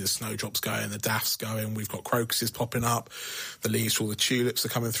outside, you'll see the snowdrops going, the daffs going. We've got crocuses popping up. The leaves for all the tulips are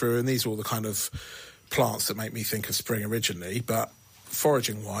coming through. And these are all the kind of plants that make me think of spring originally. But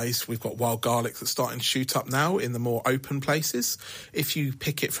foraging-wise, we've got wild garlic that's starting to shoot up now in the more open places. If you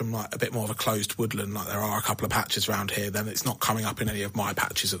pick it from like a bit more of a closed woodland, like there are a couple of patches around here, then it's not coming up in any of my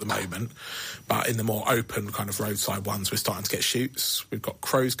patches at the moment. But in the more open kind of roadside ones, we're starting to get shoots. We've got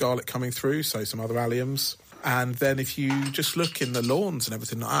crow's garlic coming through, so some other alliums. And then if you just look in the lawns and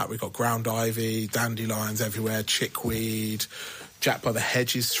everything like that, we've got ground ivy, dandelions everywhere, chickweed, jack by the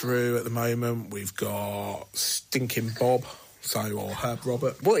hedges through at the moment. We've got stinking bob. Or Herb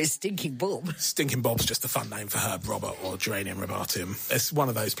Robert. What is Stinking Bob? Stinking Bob's just a fun name for Herb Robert or Geranium rhubartium. It's one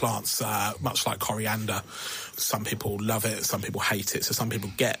of those plants, much like coriander. Some people love it, some people hate it. So some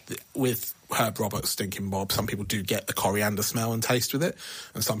people get, with Herb Robert, Stinking Bob, some people do get the coriander smell and taste with it.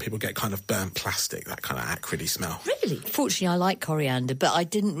 And some people get kind of burnt plastic, that kind of acridy smell. Really? Fortunately, I like coriander, but I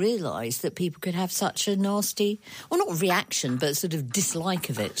didn't realise that people could have such a nasty, well, not reaction, but sort of dislike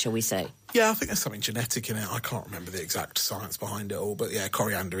of it, shall we say. Yeah, I think there's something genetic in it. I can't remember the exact science behind it all, but yeah,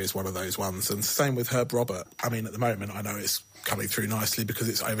 coriander is one of those ones. And same with Herb Robert. I mean, at the moment, I know it's coming through nicely because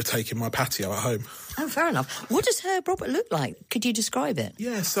it's overtaking my patio at home. Oh, fair enough. What does Herb Robert look like? Could you describe it?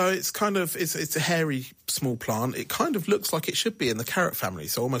 Yeah, so it's kind of, it's a hairy, small plant. It kind of looks like it should be in the carrot family,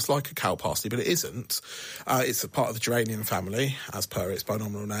 so almost like a cow parsley, but it isn't. It's a part of the geranium family, as per its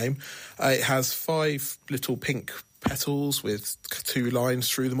binomial name. It has 5 little pink petals with 2 lines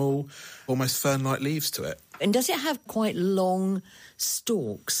through them all, almost fern-like leaves to it. And does it have quite long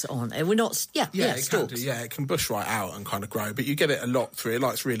stalks on it? We're not... Yeah, it stalks. can do, yeah, it can bush right out and kind of grow, but you get it a lot through... It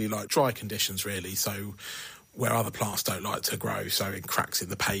likes really like dry conditions, really, so where other plants don't like to grow, so in cracks in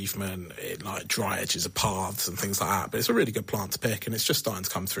the pavement, in like dry edges of paths and things like that. But it's a really good plant to pick, and it's just starting to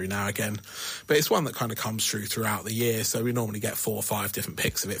come through now again. But it's one that kind of comes through throughout the year, so we normally get 4 or 5 different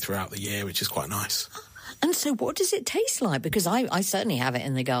picks of it throughout the year, which is quite nice. And so what does it taste like? Because I certainly have it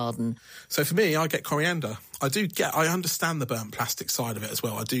in the garden. So for me, I get coriander. I understand the burnt plastic side of it as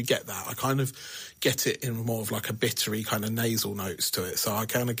well. I do get that. I kind of get it in more of like a bittery kind of nasal notes to it. So I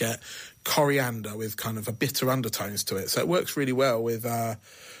kind of get coriander with kind of a bitter undertones to it. So it works really well with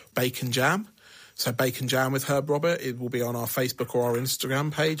bacon jam. So bacon jam with Herb Robert, it will be on our Facebook or our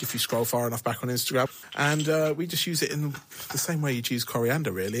Instagram page if you scroll far enough back on Instagram. And we just use it in the same way you'd use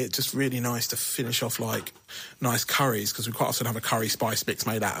coriander, really. It's just really nice to finish off like nice curries, because we quite often have a curry spice mix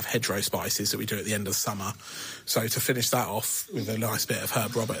made out of hedgerow spices that we do at the end of the summer. So to finish that off with a nice bit of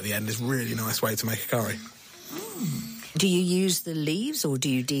Herb Robert at the end is a really nice way to make a curry. Do you use the leaves or do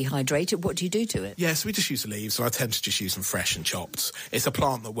you dehydrate it? What do you do to it? Yeah, so we just use the leaves, and I tend to just use them fresh and chopped. It's a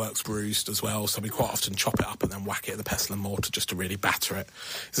plant that works bruised as well, so we quite often chop it up and then whack it in the pestle and mortar just to really batter it.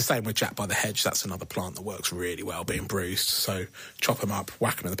 It's the same with Jack by the Hedge. That's another plant that works really well being bruised. So chop them up,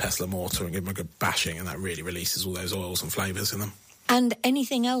 whack them in the pestle and mortar and give them a good bashing, and that really releases all those oils and flavours in them. And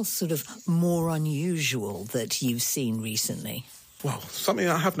anything else sort of more unusual that you've seen recently? Well, something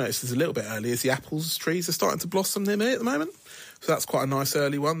I have noticed is a little bit early is the apples trees are starting to blossom near me at the moment. So that's quite a nice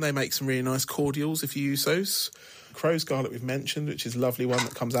early one. They make some really nice cordials if you use those. Crow's garlic we've mentioned, which is a lovely one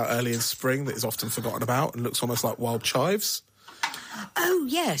that comes out early in spring that is often forgotten about and looks almost like wild chives. Oh,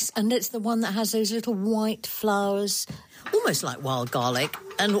 yes, and it's the one that has those little white flowers, almost like wild garlic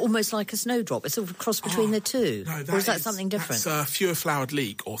and almost like a snowdrop. It's sort of a cross between the two. No, or is that something different? That's a fewer-flowered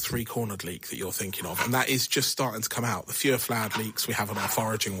leek or three-cornered leek that you're thinking of, and that is just starting to come out. The fewer-flowered leeks we have on our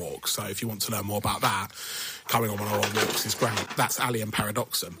foraging walks, so if you want to learn more about that, coming on one of our walks is great. That's Allium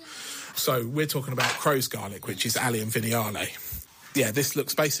paradoxum. So we're talking about crow's garlic, which is Allium vineale. Yeah, this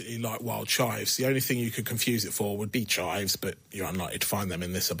looks basically like wild chives. The only thing you could confuse it for would be chives, but you're unlikely to find them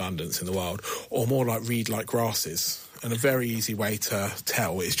in this abundance in the wild, or more like reed-like grasses. And a very easy way to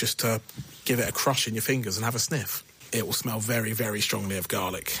tell is just to give it a crush in your fingers and have a sniff. It will smell very, very strongly of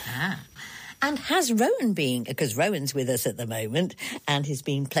garlic. Ah. And has Rowan been, because Rowan's with us at the moment, and he's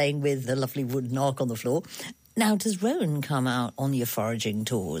been playing with the lovely wooden ark on the floor. Now, does Rowan come out on your foraging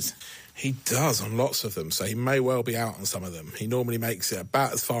tours? He does on lots of them, so he may well be out on some of them. He normally makes it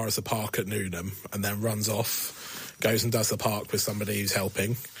about as far as the park at Newnham and then runs off, goes and does the park with somebody who's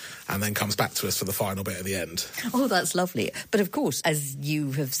helping, and then comes back to us for the final bit at the end. Oh, that's lovely. But of course, as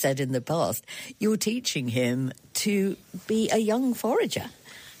you have said in the past, you're teaching him to be a young forager.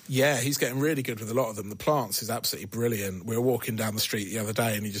 Yeah, he's getting really good with a lot of them. The plants is absolutely brilliant. We were walking down the street the other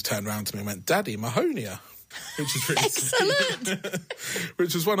day and he just turned around to me and went, "Daddy, Mahonia." Which is really excellent.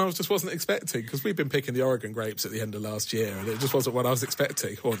 Which was one I just wasn't expecting, because we've been picking the Oregon grapes at the end of last year and it just wasn't what I was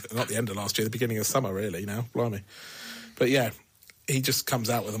expecting. Or not the end of last year, the beginning of summer, really, now. Blimey. But yeah, he just comes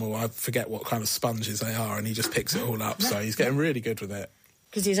out with them all. I forget what kind of sponges they are and he just picks it all up. So he's getting really good with it.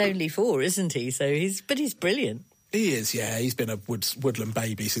 Because he's only 4, isn't he? So he's brilliant. He is, yeah. He's been a woodland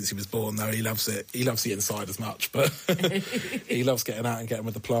baby since he was born, though. He loves it. He loves the inside as much, but he loves getting out and getting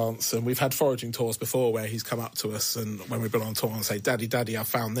with the plants. And we've had foraging tours before where he's come up to us and when we've been on tour and say, Daddy, I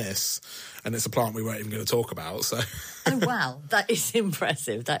found this. And it's a plant we weren't even going to talk about, so... Oh, wow. That is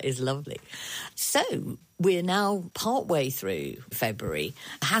impressive. That is lovely. So, we're now partway through February.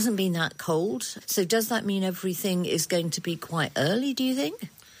 It hasn't been that cold. So does that mean everything is going to be quite early, do you think?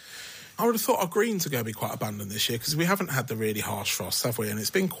 I would have thought our greens are going to be quite abundant this year because we haven't had the really harsh frosts, have we? And it's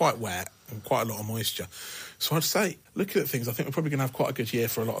been quite wet and quite a lot of moisture. So I'd say, looking at things, I think we're probably going to have quite a good year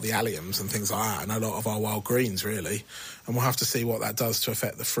for a lot of the alliums and things like that, and a lot of our wild greens, really. And we'll have to see what that does to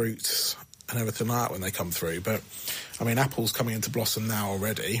affect the fruits and everything like that when they come through. But, I mean, apples coming into blossom now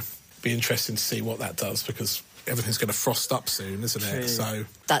already. Be interesting to see what that does because everything's going to frost up soon, isn't it? So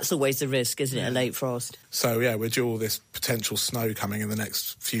that's always the risk, isn't it? A late frost. So yeah, we're due all this potential snow coming in the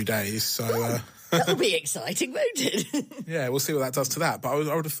next few days. So that'll be exciting, won't it? Yeah, we'll see what that does to that. But I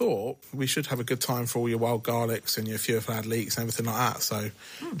would have thought we should have a good time for all your wild garlics and your fewer-flowered leeks and everything like that. So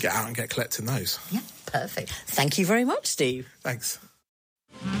get out and get collecting those. Yeah, perfect. Thank you very much, Steve. Thanks.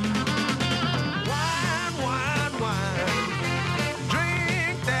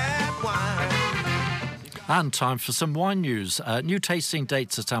 And time for some wine news. New tasting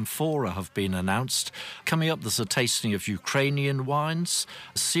dates at Amphora have been announced. Coming up, there's a tasting of Ukrainian wines,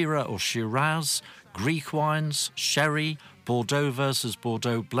 Syrah or Shiraz, Greek wines, sherry, Bordeaux versus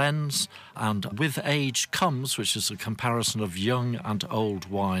Bordeaux blends, and With Age Comes, which is a comparison of young and old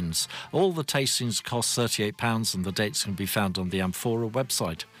wines. All the tastings cost £38 and the dates can be found on the Amphora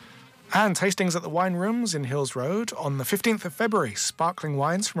website. And tastings at the Wine Rooms in Hills Road on the 15th of February, sparkling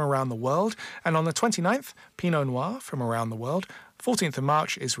wines from around the world. And on the 29th, Pinot Noir from around the world. 14th of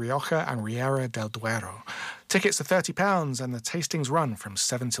March is Rioja and Riera del Duero. Tickets are £30 and the tastings run from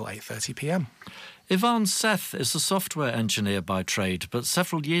 7 till 8:30pm. Ivan Seth is a software engineer by trade, but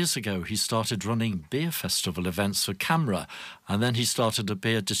several years ago he started running beer festival events for CAMRA, and then he started a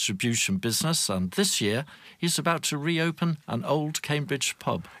beer distribution business, and this year he's about to reopen an old Cambridge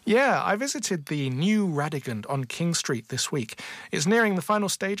pub. Yeah, I visited the new Radigund on King Street this week. It's nearing the final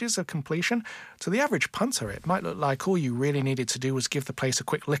stages of completion. To the average punter, it might look like all you really needed to do was give the place a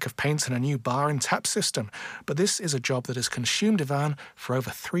quick lick of paint and a new bar and tap system, but this is a job that has consumed Ivan for over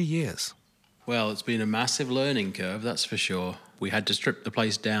 3 years. Well, it's been a massive learning curve, that's for sure. We had to strip the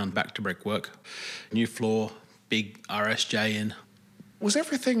place down back to brickwork. New floor, big RSJ in. Was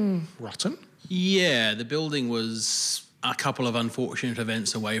everything rotten? Yeah, the building was a couple of unfortunate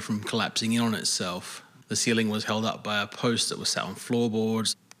events away from collapsing in on itself. The ceiling was held up by a post that was sat on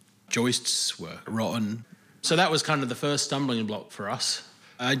floorboards. Joists were rotten. So that was kind of the first stumbling block for us.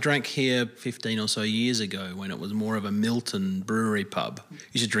 I drank here 15 or so years ago when it was more of a Milton brewery pub.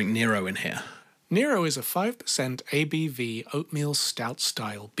 Used to drink Nero in here. Nero is a 5% ABV oatmeal stout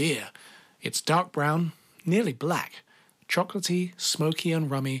style beer. It's dark brown, nearly black, chocolatey, smoky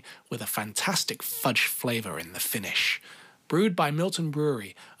and rummy with a fantastic fudge flavour in the finish. Brewed by Milton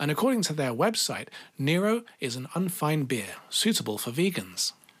Brewery, and according to their website, Nero is an unfine beer, suitable for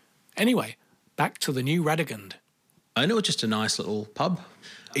vegans. Anyway, back to the new Radegund. I know it's just a nice little pub.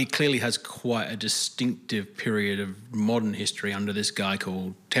 It clearly has quite a distinctive period of modern history under this guy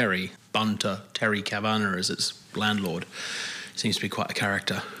called Terry, Bunter, Terry Kavanagh as its landlord. Seems to be quite a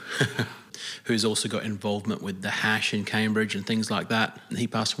character. Who's also got involvement with the hash in Cambridge and things like that. He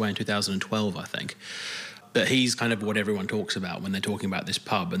passed away in 2012, I think. But he's kind of what everyone talks about when they're talking about this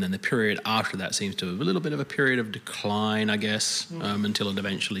pub. And then the period after that seems to have a little bit of a period of decline, I guess, until it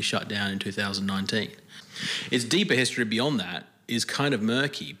eventually shut down in 2019. Its deeper history beyond that is kind of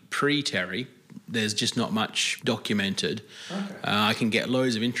murky. Pre-Terry, there's just not much documented. Okay. I can get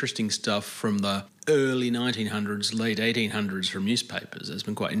loads of interesting stuff from the early 1900s, late 1800s from newspapers. There's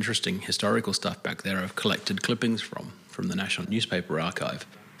been quite interesting historical stuff back there I've collected clippings from the National Newspaper Archive.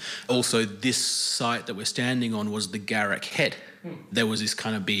 Also, this site that we're standing on was the Garrick Head. There was this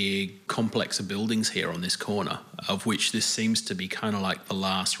kind of big complex of buildings here on this corner, of which this seems to be kind of like the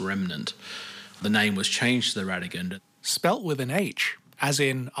last remnant. The name was changed to the Radegund. Spelt with an H, as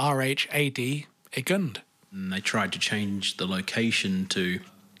in R-H-A-D, Egund. And they tried to change the location to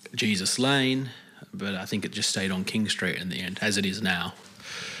Jesus Lane, but I think it just stayed on King Street in the end, as it is now.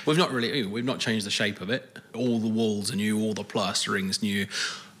 We've not changed the shape of it. All the walls are new, all the plastering's new.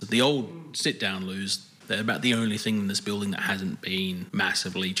 The old sit-down loos, they're about the only thing in this building that hasn't been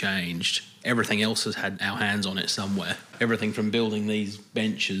massively changed. Everything else has had our hands on it somewhere. Everything from building these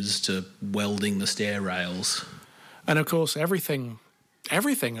benches to welding the stair rails. And of course, everything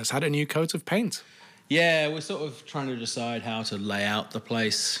has had a new coat of paint. Yeah, we're sort of trying to decide how to lay out the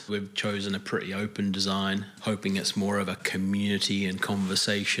place. We've chosen a pretty open design, hoping it's more of a community and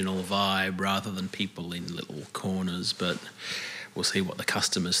conversational vibe rather than people in little corners, but we'll see what the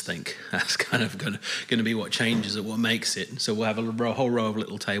customers think. That's kind of going to be what changes it, what makes it. So we'll have a whole row of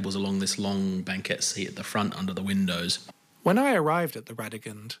little tables along this long banquette seat at the front under the windows. When I arrived at the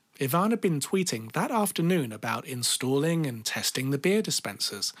Radegund, Ivan had been tweeting that afternoon about installing and testing the beer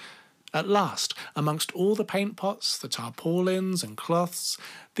dispensers. At last, amongst all the paint pots, the tarpaulins and cloths,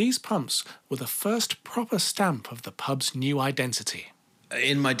 these pumps were the first proper stamp of the pub's new identity.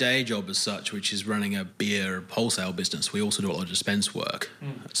 In my day job as such, which is running a beer wholesale business, we also do a lot of dispense work.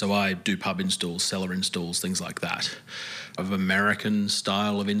 So I do pub installs, cellar installs, things like that. Of American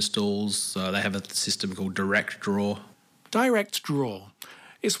style of installs, they have a system called direct draw. Direct draw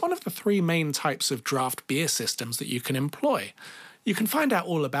is one of the three main types of draft beer systems that you can employ. You can find out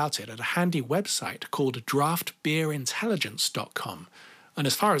all about it at a handy website called draftbeerintelligence.com. And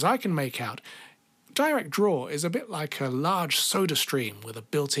as far as I can make out, direct draw is a bit like a large soda stream with a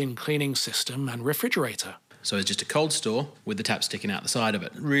built-in cleaning system and refrigerator. So it's just a cold store with the tap sticking out the side of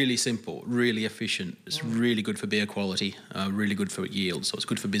it. Really simple, really efficient. It's really good for beer quality, really good for yield. So it's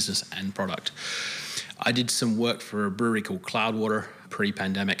good for business and product. I did some work for a brewery called Cloudwater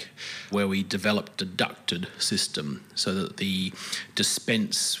pre-pandemic where we developed a ducted system so that the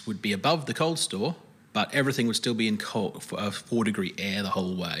dispense would be above the cold store, but everything would still be in 4-degree air the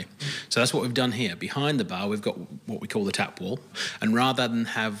whole way. So that's what we've done here. Behind the bar, we've got what we call the tap wall. And rather than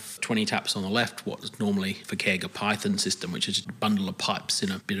have 20 taps on the left, what's normally for keg a Python system, which is just a bundle of pipes in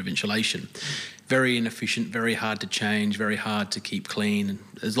a bit of insulation, very inefficient, very hard to change, very hard to keep clean. And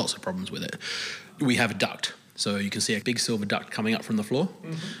there's lots of problems with it. We have a duct. So you can see a big silver duct coming up from the floor,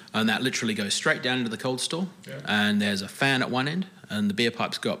 and that literally goes straight down into the cold store, and there's a fan at one end, and the beer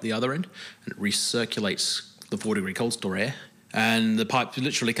pipes go up the other end, and it recirculates the 4-degree cold store air, and the pipes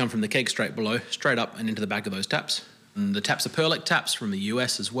literally come from the keg straight below, straight up and into the back of those taps. And the taps are Perlick taps from the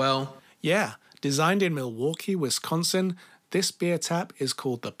US as well. Yeah, designed in Milwaukee, Wisconsin, this beer tap is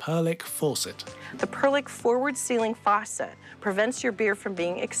called the Perlick Faucet. The Perlick forward-sealing faucet prevents your beer from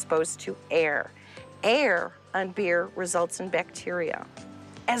being exposed to air. Air on beer results in bacteria.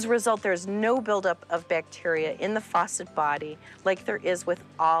 As a result, there's no buildup of bacteria in the faucet body like there is with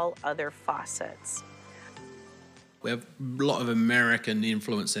all other faucets. We have a lot of American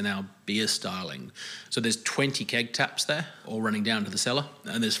influence in our beer styling. So there's 20 keg taps there, all running down to the cellar.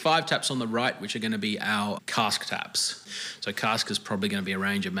 And there's 5 taps on the right, which are going to be our cask taps. So cask is probably going to be a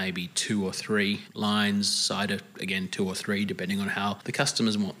range of maybe 2 or 3 lines, cider, again, 2 or 3, depending on how the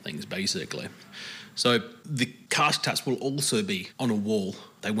customers want things, basically. So the cask taps will also be on a wall.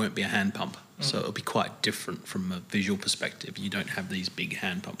 They won't be a hand pump. So it'll be quite different from a visual perspective. You don't have these big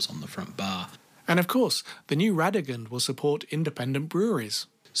hand pumps on the front bar. And of course, the new Radegund will support independent breweries.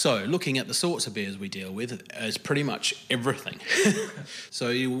 So, looking at the sorts of beers we deal with, is pretty much everything. So,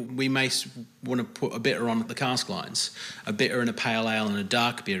 we may want to put a bitter on at the cask lines. A bitter and a pale ale and a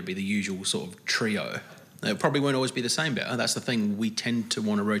dark beer would be the usual sort of trio. It probably won't always be the same bitter. That's the thing. We tend to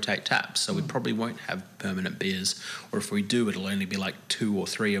want to rotate taps, so we probably won't have permanent beers. Or if we do, it'll only be like 2 or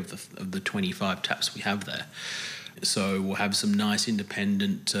 3 of the 25 taps we have there. So we'll have some nice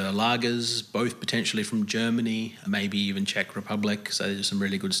independent lagers, both potentially from Germany, maybe even Czech Republic. So there's some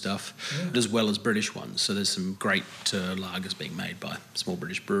really good stuff, as well as British ones. So there's some great lagers being made by small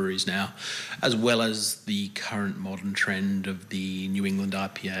British breweries now, as well as the current modern trend of the New England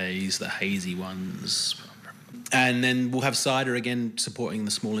IPAs, the hazy ones. And then we'll have cider again, supporting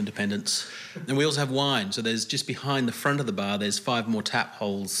the small independents. And we also have wine. So there's just behind the front of the bar, there's 5 more tap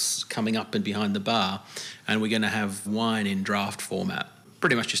holes coming up and behind the bar. And we're going to have wine in draft format.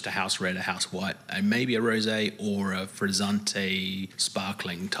 Pretty much just a house red, a house white, and maybe a rosé or a frizzante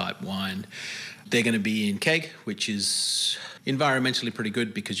sparkling type wine. They're going to be in keg, which is environmentally pretty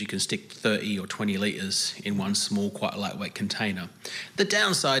good because you can stick 30 or 20 litres in one small, quite lightweight container. The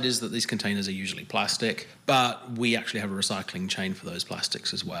downside is that these containers are usually plastic, but we actually have a recycling chain for those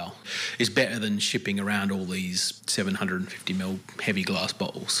plastics as well. It's better than shipping around all these 750ml heavy glass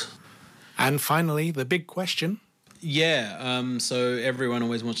bottles. And finally, the big question. Yeah, so everyone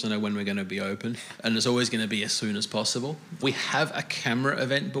always wants to know when we're going to be open, and it's always going to be as soon as possible. We have a camera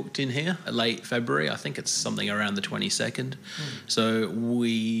event booked in here, late February. I think it's something around the 22nd. So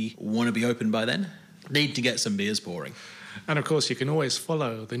we want to be open by then. Need to get some beers pouring. And of course, you can always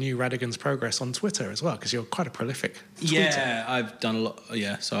follow the new Radigan's progress on Twitter as well, because you're quite a prolific tweeter. Yeah, I've done a lot.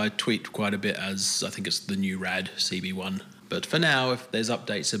 Yeah, so I tweet quite a bit as I think it's the new Rad CB1. But for now, if there's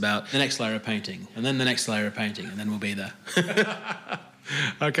updates about the next layer of painting, and then the next layer of painting, and then we'll be there.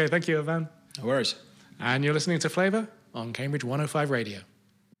 Okay, thank you, Ivan. No worries. And you're listening to Flavour on Cambridge 105 Radio.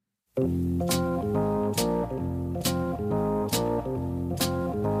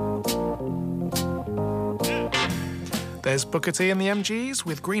 There's Booker T and the MGs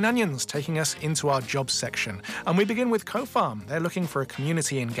with Green Onions taking us into our jobs section. And we begin with Co-Farm. They're looking for a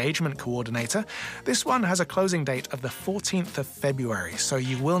community engagement coordinator. This one has a closing date of the 14th of February, so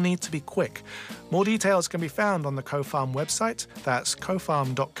you will need to be quick. More details can be found on the Co-Farm website. That's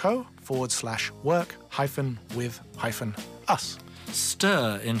cofarm.co/work-with-us.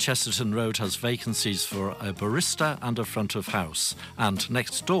 Stir in Chesterton Road has vacancies for a barista and a front of house. And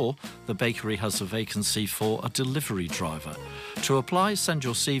next door, the bakery has a vacancy for a delivery driver. To apply, send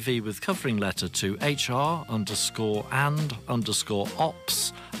your CV with covering letter to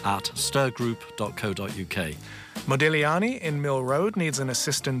hr_and_ops@stirgroup.co.uk. Modigliani in Mill Road needs an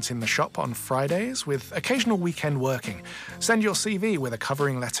assistant in the shop on Fridays with occasional weekend working. Send your CV with a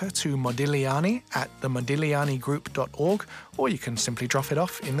covering letter to modigliani@themodiglianigroup.org, or you can simply drop it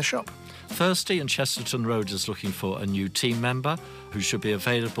off in the shop. Thursday in Chesterton Road is looking for a new team member who should be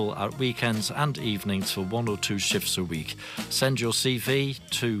available at weekends and evenings for 1 or 2 shifts a week. Send your CV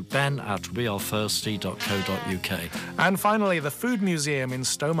to ben@wearethirsty.co.uk. And finally, the Food Museum in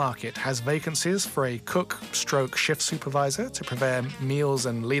Stowmarket has vacancies for a cook/shift supervisor to prepare meals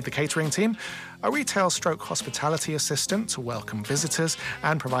and lead the catering team, a retail/hospitality assistant to welcome visitors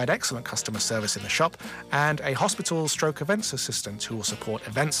and provide excellent customer service in the shop, and a hospital/events assistant who will support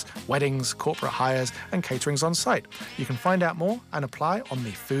events, weddings, corporate hires and caterings on site. You can find out more and apply on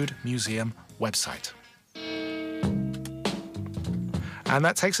the Food Museum website. And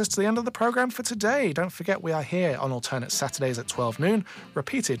that takes us to the end of the programme for today. Don't forget we are here on alternate Saturdays at 12 noon,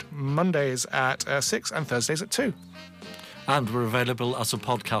 repeated Mondays at 6 and Thursdays at 2. And we're available as a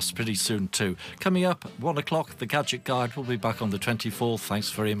podcast pretty soon too. Coming up, 1 o'clock, the Gadget Guide will be back on the 24th.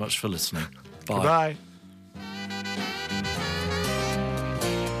 Thanks very much for listening. Bye. Goodbye.